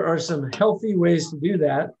 And there are some healthy ways to do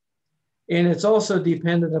that. And it's also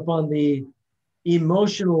dependent upon the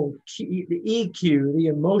emotional, the EQ, the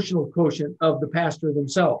emotional quotient of the pastor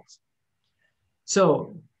themselves.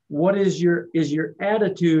 So what is your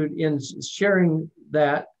attitude in sharing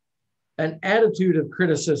that, an attitude of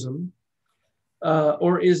criticism,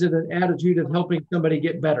 or is it an attitude of helping somebody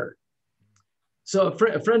get better? So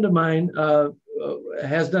a friend of mine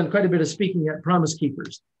has done quite a bit of speaking at Promise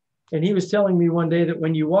Keepers. And he was telling me one day that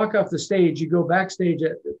when you walk off the stage, you go backstage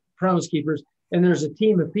at Promise Keepers, and there's a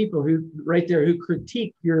team of people who right there who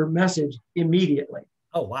critique your message immediately.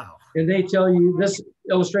 Oh, wow. And they tell you this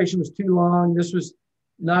illustration was too long. This was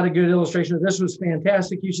not a good illustration. This was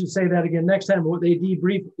fantastic. You should say that again next time. But they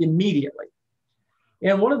debrief immediately.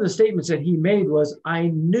 And one of the statements that he made was, I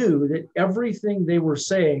knew that everything they were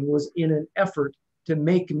saying was in an effort to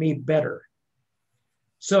make me better.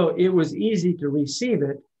 So it was easy to receive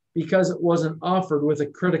it because it wasn't offered with a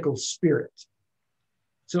critical spirit.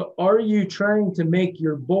 So are you trying to make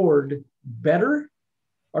your board better?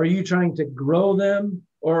 Are you trying to grow them?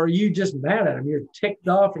 Or are you just mad at them? You're ticked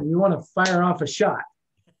off and you want to fire off a shot.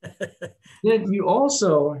 Then you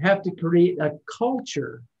also have to create a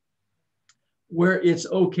culture where it's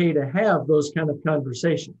okay to have those kind of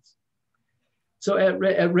conversations. So at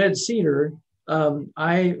Red Cedar,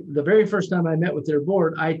 the very first time I met with their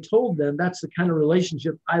board, I told them that's the kind of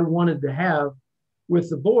relationship I wanted to have with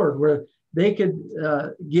the board, where they could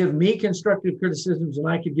give me constructive criticisms and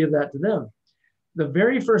I could give that to them. The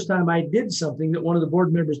very first time I did something that one of the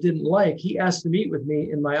board members didn't like, he asked to meet with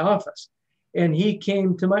me in my office. And he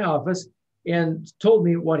came to my office and told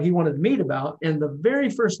me what he wanted to meet about. And the very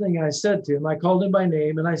first thing I said to him, I called him by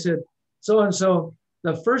name and I said, so-and-so,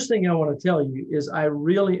 the first thing I want to tell you is I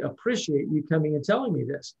really appreciate you coming and telling me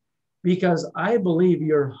this, because I believe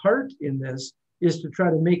your heart in this is to try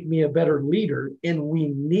to make me a better leader, and we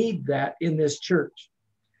need that in this church.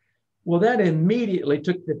 Well, that immediately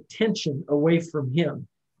took the tension away from him.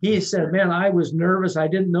 He said, man, I was nervous. I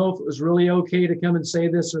didn't know if it was really okay to come and say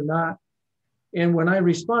this or not. And when I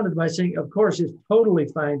responded by saying, of course, it's totally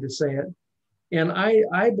fine to say it. And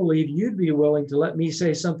I believe you'd be willing to let me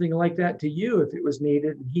say something like that to you if it was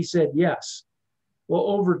needed. And he said, yes. Well,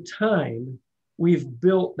 over time, we've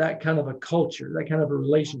built that kind of a culture, that kind of a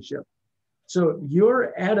relationship. So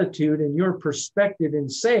your attitude and your perspective in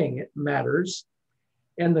saying it matters.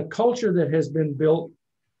 And the culture that has been built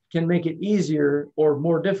can make it easier or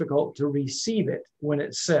more difficult to receive it when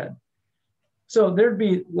it's said. So there'd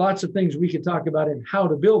be lots of things we could talk about in how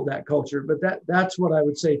to build that culture, but that's what I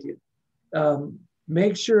would say to you.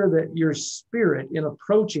 Make sure that your spirit in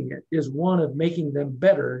approaching it is one of making them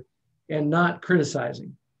better and not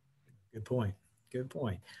criticizing. Good point. Good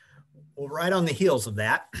point. Well, right on the heels of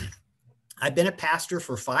that, I've been a pastor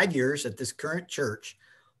for 5 years at this current church.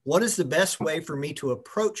 What is the best way for me to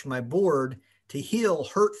approach my board to heal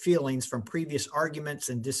hurt feelings from previous arguments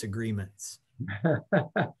and disagreements?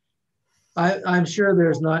 I'm sure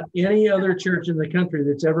there's not any other church in the country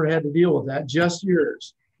that's ever had to deal with that, just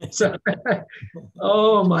yours. So,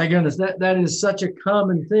 oh my goodness, that is such a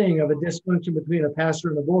common thing of a dysfunction between a pastor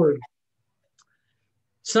and a board.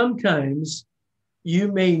 Sometimes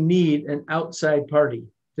you may need an outside party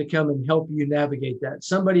to come and help you navigate that.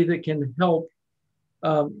 Somebody that can help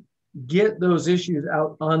get those issues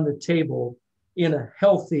out on the table in a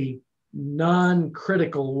healthy,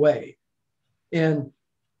 non-critical way, and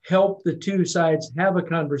help the two sides have a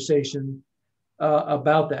conversation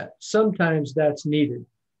about that. Sometimes that's needed.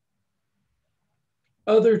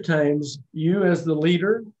 Other times, you as the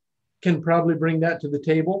leader can probably bring that to the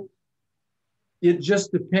table. It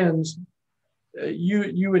just depends.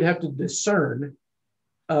 You would have to discern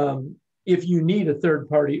if you need a third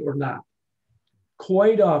party or not.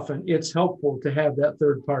 Quite often, it's helpful to have that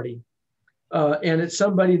third party. And it's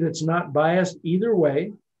somebody that's not biased either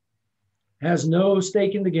way, has no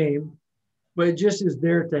stake in the game, but it just is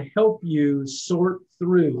there to help you sort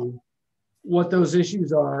through what those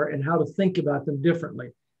issues are and how to think about them differently.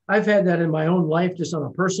 I've had that in my own life, just on a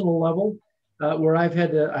personal level, where I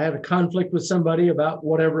had a conflict with somebody about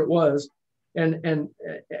whatever it was. and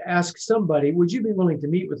ask somebody, would you be willing to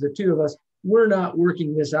meet with the two of us? We're not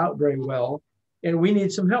working this out very well, and we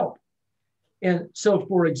need some help. And so,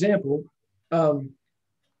 for example,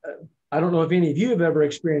 I don't know if any of you have ever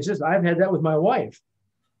experienced this. I've had that with my wife.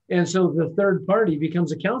 And so the third party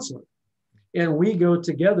becomes a counselor. And we go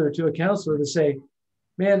together to a counselor to say,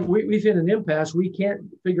 man, we've hit an impasse. We can't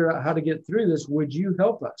figure out how to get through this. Would you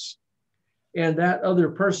help us? And that other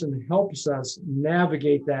person helps us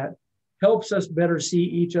navigate that, helps us better see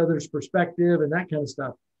each other's perspective and that kind of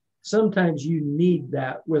stuff. Sometimes you need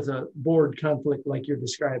that with a board conflict like you're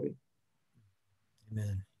describing.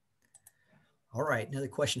 Amen. All right, another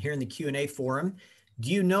question here in the Q&A forum. Do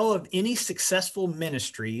you know of any successful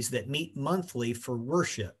ministries that meet monthly for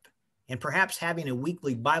worship and perhaps having a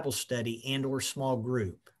weekly Bible study and or small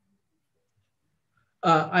group?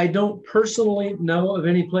 I don't personally know of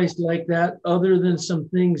any place like that other than some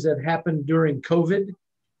things that happened during COVID,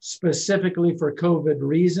 specifically for COVID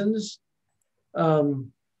reasons.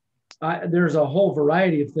 There's a whole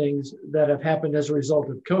variety of things that have happened as a result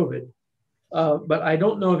of COVID. But I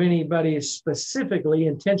don't know of anybody specifically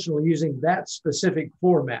intentionally using that specific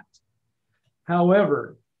format.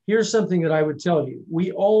 However, here's something that I would tell you.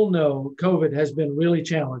 We all know COVID has been really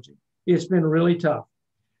challenging. It's been really tough.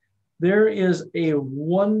 There is a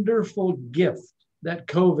wonderful gift that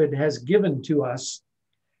COVID has given to us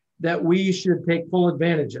that we should take full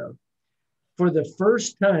advantage of. For the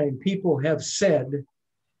first time, people have said,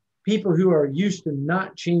 people who are used to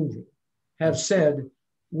not changing have said,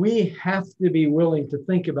 we have to be willing to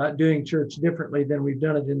think about doing church differently than we've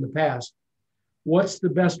done it in the past. What's the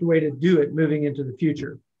best way to do it moving into the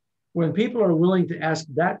future? When people are willing to ask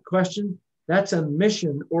that question, that's a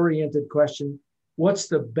mission-oriented question. What's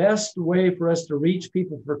the best way for us to reach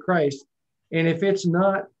people for Christ? And if it's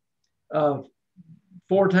not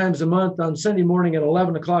 4 times a month on Sunday morning at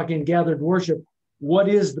 11 o'clock in gathered worship, what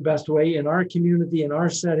is the best way in our community, in our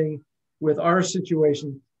setting, with our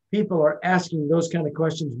situation? People are asking those kind of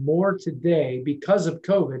questions more today because of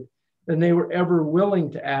COVID than they were ever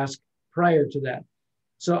willing to ask prior to that.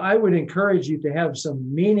 So I would encourage you to have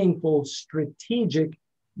some meaningful, strategic,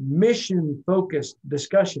 mission-focused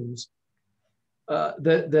discussions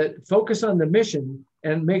that focus on the mission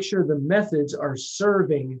and make sure the methods are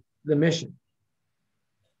serving the mission.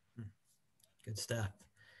 Good stuff.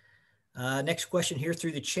 Next question here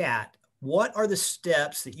through the chat. What are the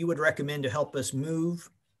steps that you would recommend to help us move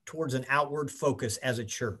towards an outward focus as a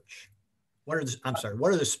church? What are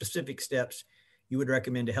the specific steps you would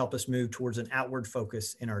recommend to help us move towards an outward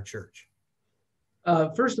focus in our church?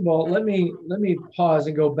 First of all, let me pause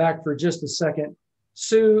and go back for just a second.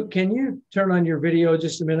 Sue, can you turn on your video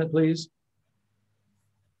just a minute, please?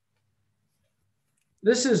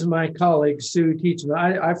 This is my colleague, Sue Teachman.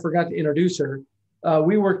 I forgot to introduce her.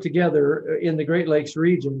 We work together in the Great Lakes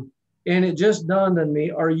region, and it just dawned on me,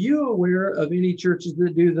 are you aware of any churches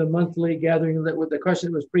that do the monthly gathering that with the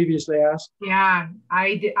question that was previously asked? Yeah,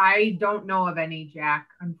 I don't know of any, Jack.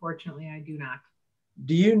 Unfortunately, I do not.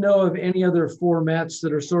 Do you know of any other formats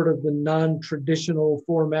that are sort of the non-traditional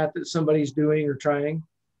format that somebody's doing or trying?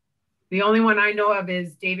 The only one I know of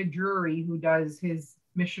is David Drury, who does his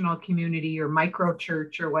missional community or micro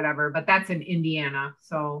church or whatever, but that's in Indiana.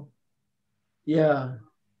 So yeah.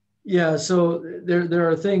 So there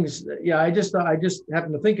are things. Yeah, I just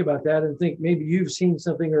happened to think about that and think maybe you've seen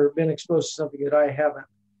something or been exposed to something that I haven't.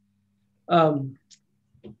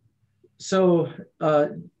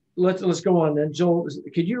 Let's go on then. Joel,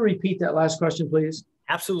 could you repeat that last question, please?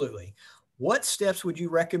 Absolutely. What steps would you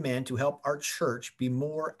recommend to help our church be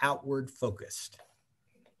more outward focused?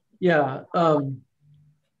 Yeah.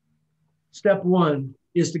 Step one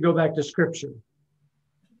is to go back to Scripture.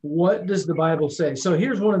 What does the Bible say? So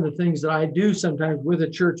here's one of the things that I do sometimes with a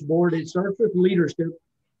church board. It starts with leadership.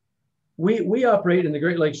 We operate in the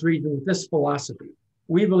Great Lakes region with this philosophy.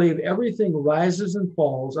 We believe everything rises and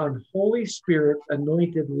falls on Holy Spirit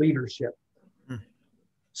anointed leadership.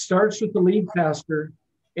 Starts with the lead pastor,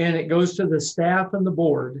 and it goes to the staff and the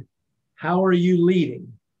board. How are you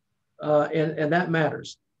leading? And that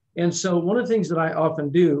matters. And so one of the things that I often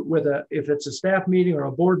do if it's a staff meeting or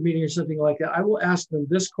a board meeting or something like that, I will ask them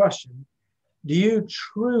this question. Do you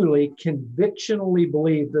truly convictionally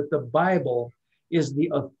believe that the Bible is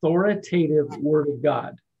the authoritative word of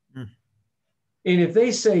God? And if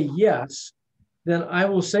they say yes, then I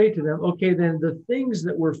will say to them, okay, then the things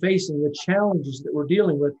that we're facing, the challenges that we're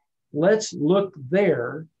dealing with, let's look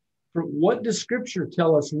there for what does Scripture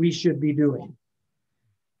tell us we should be doing?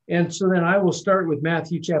 And so then I will start with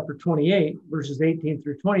Matthew chapter 28, verses 18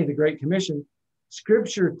 through 20, the Great Commission.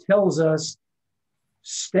 Scripture tells us,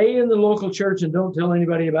 stay in the local church and don't tell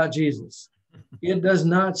anybody about Jesus. It does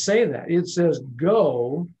not say that. It says,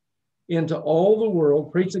 go into all the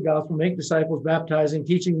world, preach the gospel, make disciples, baptizing,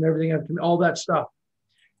 teaching them everything, all that stuff.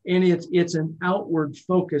 And it's an outward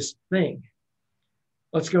focused thing.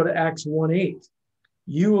 Let's go to Acts 1:8.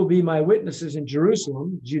 You will be my witnesses in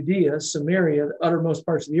Jerusalem, Judea, Samaria, the uttermost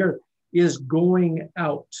parts of the earth, is going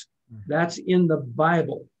out. That's in the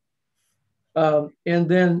Bible. And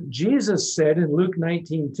then Jesus said in Luke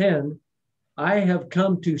 19:10, I have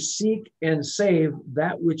come to seek and save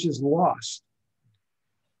that which is lost.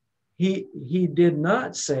 He did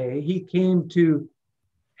not say he came to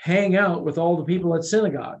hang out with all the people at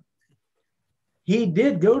synagogue. He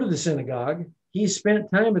did go to the synagogue. He spent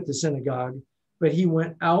time at the synagogue, but he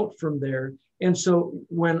went out from there. And so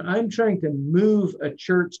when I'm trying to move a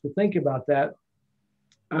church to think about that,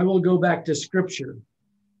 I will go back to scripture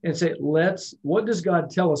and say, what does God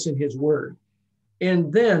tell us in his word?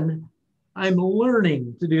 And then I'm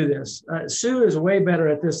learning to do this. Sue is way better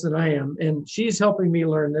at this than I am, and she's helping me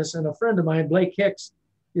learn this. And a friend of mine, Blake Hicks,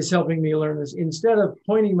 is helping me learn this. Instead of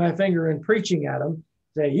pointing my finger and preaching at them,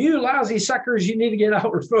 say, you lousy suckers, you need to get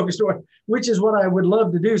outward focused, which is what I would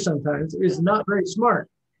love to do sometimes. It's not very smart.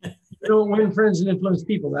 You don't win friends and influence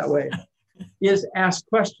people that way. Is ask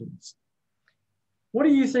questions. What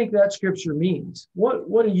do you think that scripture means?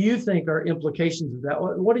 What do you think are implications of that?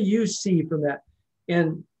 What do you see from that?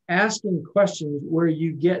 And asking questions where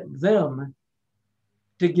you get them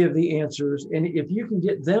to give the answers. And if you can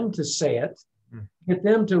get them to say it, get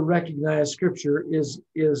them to recognize scripture is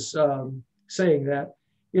saying that,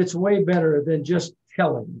 it's way better than just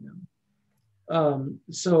telling them.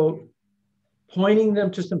 So pointing them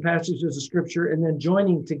to some passages of scripture and then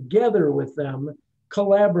joining together with them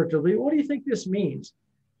collaboratively. What do you think this means?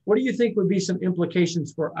 What do you think would be some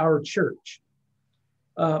implications for our church?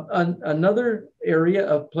 Another area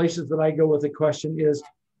of places that I go with the question is,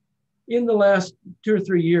 in the last 2 or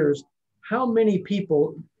 3 years, how many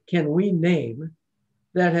people can we name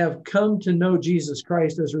that have come to know Jesus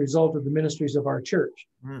Christ as a result of the ministries of our church?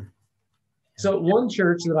 So one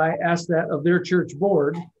church that I asked that of their church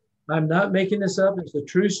board, I'm not making this up, it's a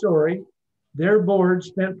true story. Their board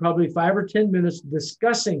spent probably 5 or 10 minutes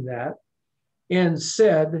discussing that and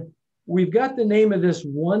said, we've got the name of this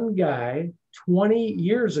one guy 20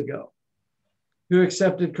 years ago who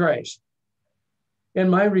accepted Christ.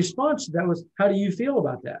 And my response to that was, how do you feel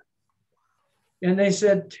about that? And they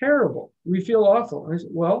said, terrible. We feel awful. And I said,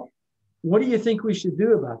 well, what do you think we should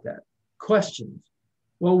do about that? Questions.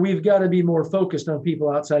 Well, we've got to be more focused on people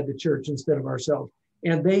outside the church instead of ourselves.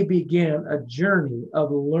 And they began a journey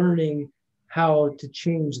of learning how to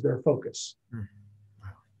change their focus.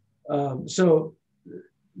 So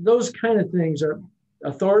those kind of things are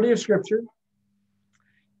authority of scripture.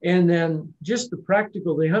 And then just the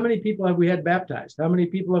practical thing. How many people have we had baptized? How many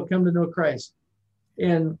people have come to know Christ?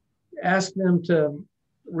 And ask them to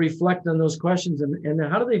reflect on those questions. And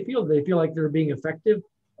how do they feel? Do they feel like they're being effective?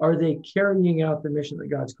 Are they carrying out the mission that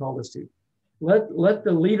God's called us to? Let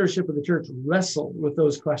the leadership of the church wrestle with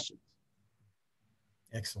those questions.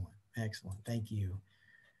 Excellent. Excellent. Thank you.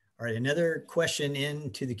 All right. Another question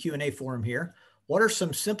into the Q&A forum here. What are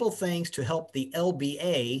some simple things to help the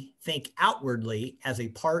LBA think outwardly as a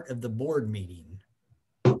part of the board meeting?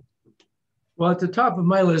 Well, at the top of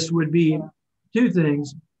my list would be 2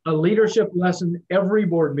 things: a leadership lesson every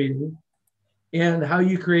board meeting and how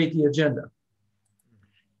you create the agenda.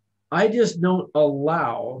 I just don't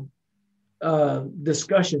allow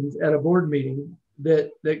discussions at a board meeting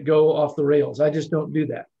that go off the rails. I just don't do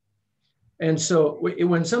that. And so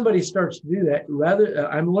when somebody starts to do that,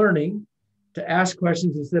 I'm learning to ask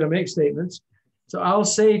questions instead of make statements. So I'll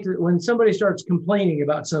say when somebody starts complaining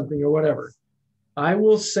about something or whatever, I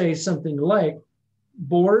will say something like,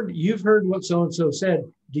 board, you've heard what so-and-so said.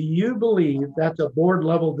 Do you believe that's a board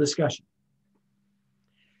level discussion?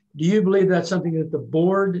 Do you believe that's something that the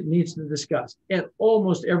board needs to discuss? And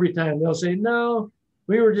almost every time they'll say, no,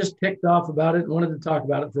 we were just ticked off about it and wanted to talk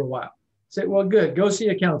about it for a while. Say, well, good, go see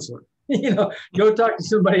a counselor. Go talk to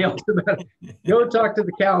somebody else about it. Go talk to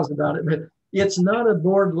the cows about it. But it's not a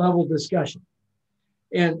board level discussion.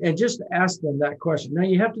 And just ask them that question. Now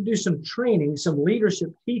you have to do some training, some leadership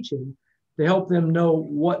teaching to help them know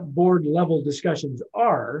what board level discussions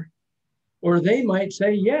are. Or they might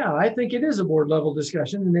say, yeah, I think it is a board level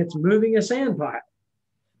discussion and it's moving a sand pile.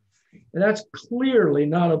 And that's clearly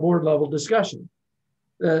not a board level discussion.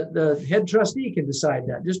 The head trustee can decide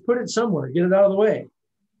that. Just put it somewhere, get it out of the way.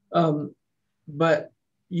 But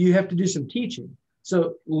you have to do some teaching.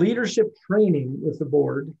 So leadership training with the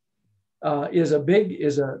board is a big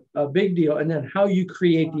deal. And then how you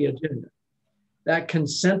create the agenda. That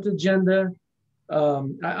consent agenda,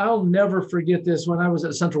 I'll never forget this when I was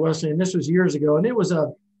at Central Wesleyan, and this was years ago, and it was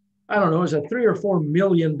I don't know, it was a $3 or $4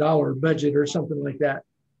 million budget or something like that.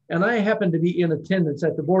 And I happened to be in attendance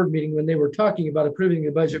at the board meeting when they were talking about approving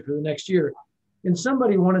the budget for the next year. And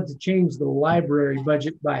somebody wanted to change the library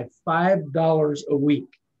budget by $5 a week.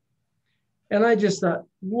 And I just thought,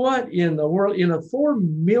 what in the world, in a $4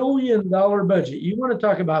 million budget, you want to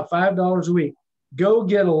talk about $5 a week, go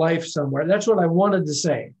get a life somewhere. That's what I wanted to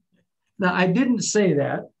say. Now, I didn't say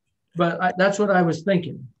that, but that's what I was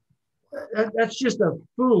thinking. That's just a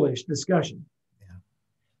foolish discussion. Yeah.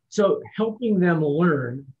 So helping them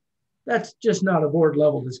learn, that's just not a board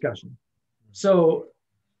level discussion. So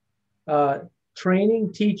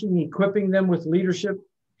training, teaching, equipping them with leadership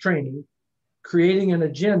training, creating an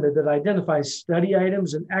agenda that identifies study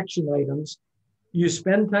items and action items. You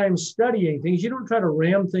spend time studying things. You don't try to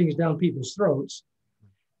ram things down people's throats,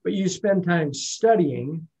 but you spend time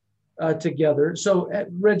studying together. So at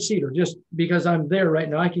Red Cedar, just because I'm there right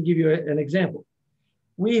now, I can give you an example.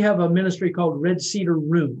 We have a ministry called Red Cedar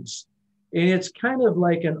Rooms, and it's kind of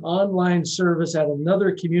like an online service at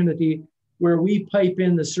another community where we pipe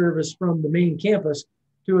in the service from the main campus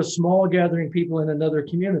to a small gathering of people in another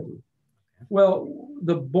community. Well,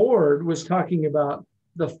 the board was talking about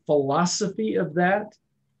the philosophy of that.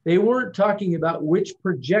 They weren't talking about which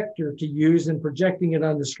projector to use and projecting it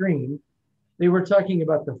on the screen. They were talking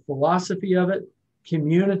about the philosophy of it,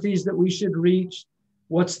 communities that we should reach,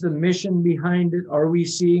 what's the mission behind it, are we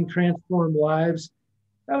seeing transformed lives?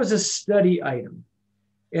 That was a study item.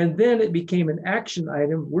 And then it became an action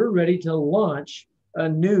item. We're ready to launch a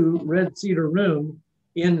new Red Cedar Room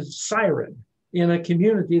in Siren, in a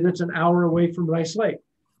community that's an hour away from Rice Lake.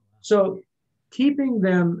 So keeping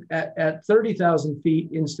them at 30,000 feet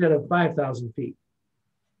instead of 5,000 feet.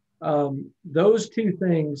 Those two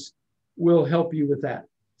things will help you with that.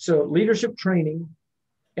 So leadership training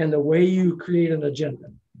and the way you create an agenda.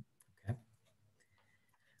 Okay.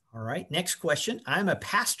 All right, next question. I'm a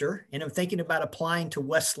pastor and I'm thinking about applying to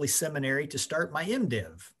Wesley Seminary to start my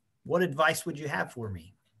MDiv. What advice would you have for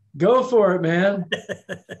me? Go for it, man.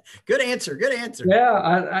 Good answer. Good answer. Yeah,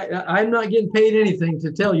 I'm not getting paid anything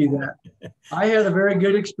to tell you that. I had a very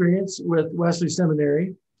good experience with Wesley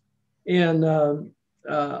Seminary, and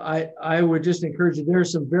I would just encourage you. There are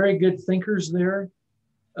some very good thinkers there.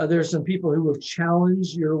 There's some people who will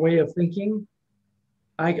challenge your way of thinking.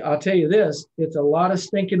 I'll tell you this, it's a lot of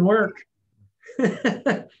stinking work.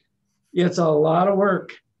 It's a lot of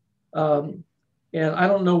work. And I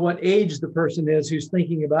don't know what age the person is who's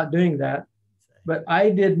thinking about doing that, but I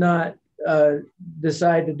did not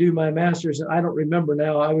decide to do my master's. I don't remember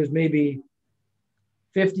now. I was maybe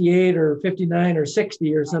 58 or 59 or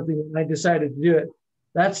 60 or something when I decided to do it.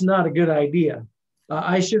 That's not a good idea.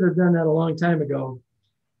 I should have done that a long time ago.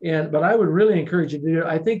 But I would really encourage you to do it.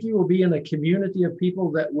 I think you will be in a community of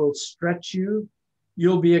people that will stretch you.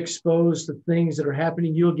 You'll be exposed to things that are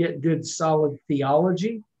happening. You'll get good, solid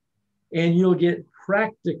theology, and you'll get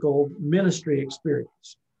practical ministry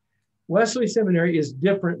experience. Wesley Seminary is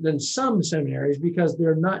different than some seminaries because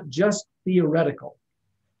they're not just theoretical.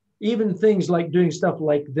 Even things like doing stuff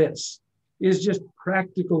like this is just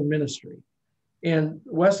practical ministry. And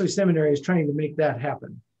Wesley Seminary is trying to make that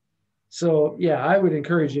happen. So yeah, I would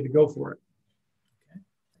encourage you to go for it. Okay,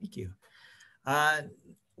 thank you.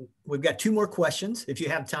 We've got two more questions if you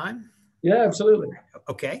have time. Yeah, absolutely.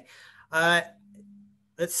 Okay.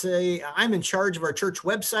 Let's say I'm in charge of our church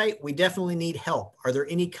website. We definitely need help. Are there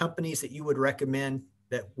any companies that you would recommend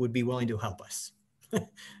that would be willing to help us?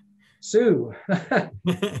 Sue,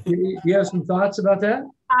 you have some thoughts about that?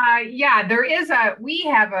 Yeah, we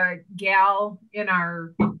have a gal in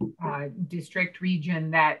our district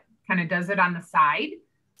region that kind of does it on the side.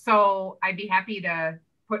 So I'd be happy to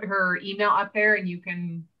put her email up there and you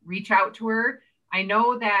can reach out to her. I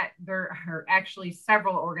know that there are actually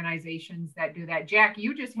several organizations that do that. Jack,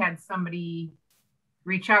 you just had somebody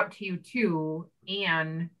reach out to you too,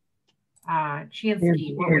 Ann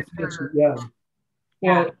Chansky. Yeah.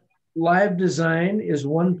 Well, Live Design is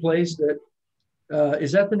one place that,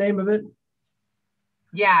 is that the name of it?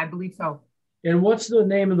 Yeah, I believe so. And what's the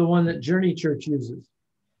name of the one that Journey Church uses?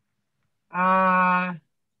 Yeah,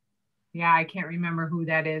 I can't remember who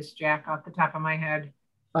that is, Jack, off the top of my head.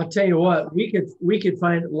 I'll tell you what, we could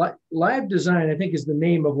find Live Design, I think is the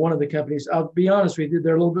name of one of the companies. I'll be honest with you,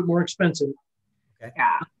 they're a little bit more expensive. Okay.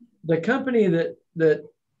 Yeah. The company that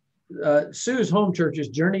Sue's home church is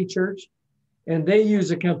Journey Church, and they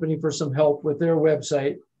use a company for some help with their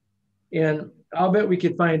website. And I'll bet we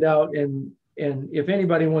could find out, and if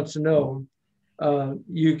anybody wants to know,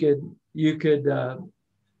 you could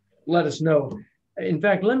let us know. In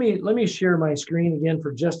fact, let me share my screen again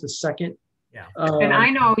for just a second. Yeah. And I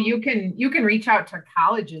know you can reach out to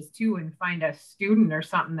colleges too and find a student or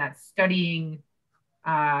something that's studying,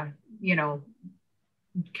 you know,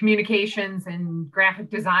 communications and graphic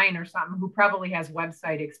design or something who probably has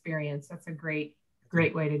website experience. That's a great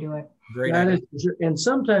way to do it. Great idea. And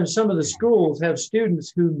sometimes some of the schools have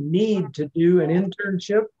students who need to do an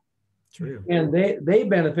internship. True. And they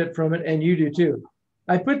benefit from it, and you do too.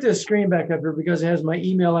 I put this screen back up here because it has my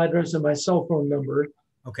email address and my cell phone number.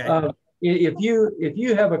 Okay. If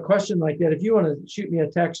you have a question like that, if you want to shoot me a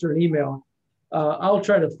text or an email, I'll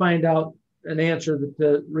try to find out an answer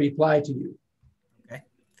to reply to you. Okay.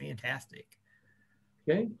 Fantastic.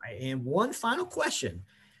 Okay. And one final question.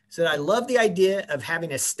 So I love the idea of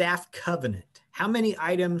having a staff covenant. How many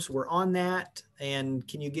items were on that? And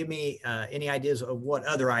can you give me any ideas of what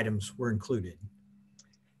other items were included?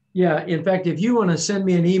 Yeah. In fact, if you want to send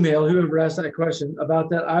me an email, whoever asked that question about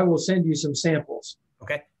that, I will send you some samples.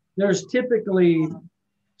 Okay. There's typically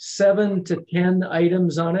 7 to 10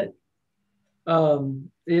 items on it.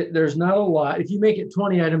 There's not a lot. If you make it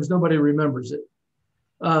 20 items, nobody remembers it.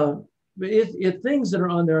 But if things that are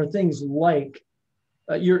on there are things like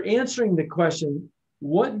you're answering the question,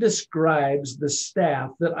 what describes the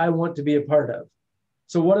staff that I want to be a part of?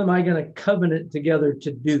 So what am I going to covenant together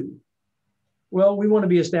to do? Well, we want to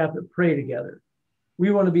be a staff that pray together.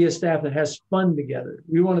 We want to be a staff that has fun together.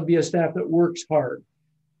 We want to be a staff that works hard.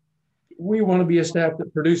 We want to be a staff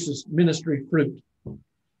that produces ministry fruit.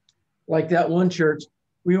 Like that one church,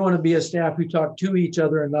 we want to be a staff who talk to each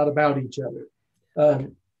other and not about each other.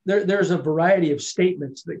 There's a variety of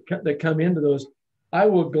statements that come into those. I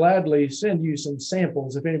will gladly send you some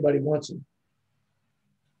samples if anybody wants them.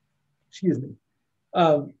 Excuse me.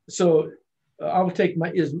 So I'll take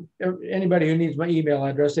anybody who needs my email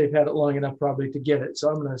address, they've had it long enough probably to get it. So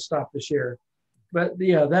I'm going to stop the share. But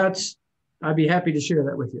yeah, I'd be happy to share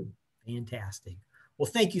that with you. Fantastic. Well,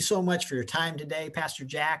 thank you so much for your time today, Pastor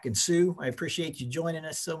Jack and Sue. I appreciate you joining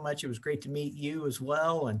us so much. It was great to meet you as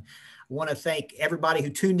well. And I want to thank everybody who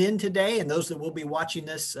tuned in today and those that will be watching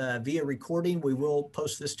this via recording. We will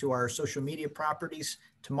post this to our social media properties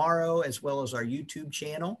tomorrow, as well as our YouTube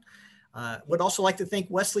channel. Would also like to thank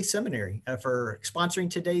Wesley Seminary for sponsoring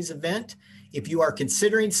today's event. If you are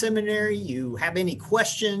considering seminary, you have any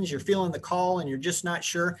questions, you're feeling the call and you're just not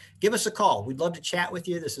sure, give us a call. We'd love to chat with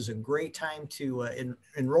you. This is a great time to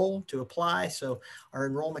enroll, to apply. So our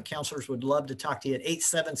enrollment counselors would love to talk to you at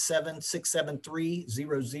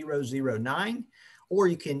 877-673-0009, or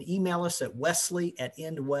you can email us at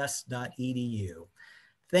wesley@endwest.edu.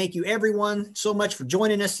 Thank you, everyone, so much for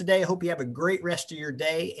joining us today. I hope you have a great rest of your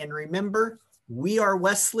day. And remember, we are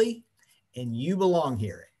Wesley, and you belong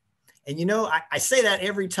here. And you know, I say that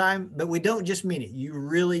every time, but we don't just mean it. You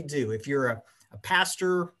really do. If you're a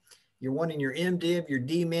pastor, you're wanting your MDiv, your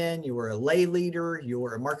DMin, you are a lay leader,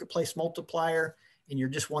 you're a marketplace multiplier, and you're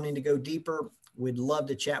just wanting to go deeper, we'd love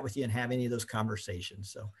to chat with you and have any of those conversations.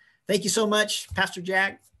 So thank you so much, Pastor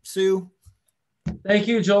Jack, Sue. Thank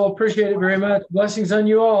you, Joel. Appreciate it very much. Blessings on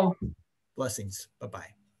you all. Blessings.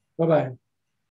 Bye-bye. Bye-bye.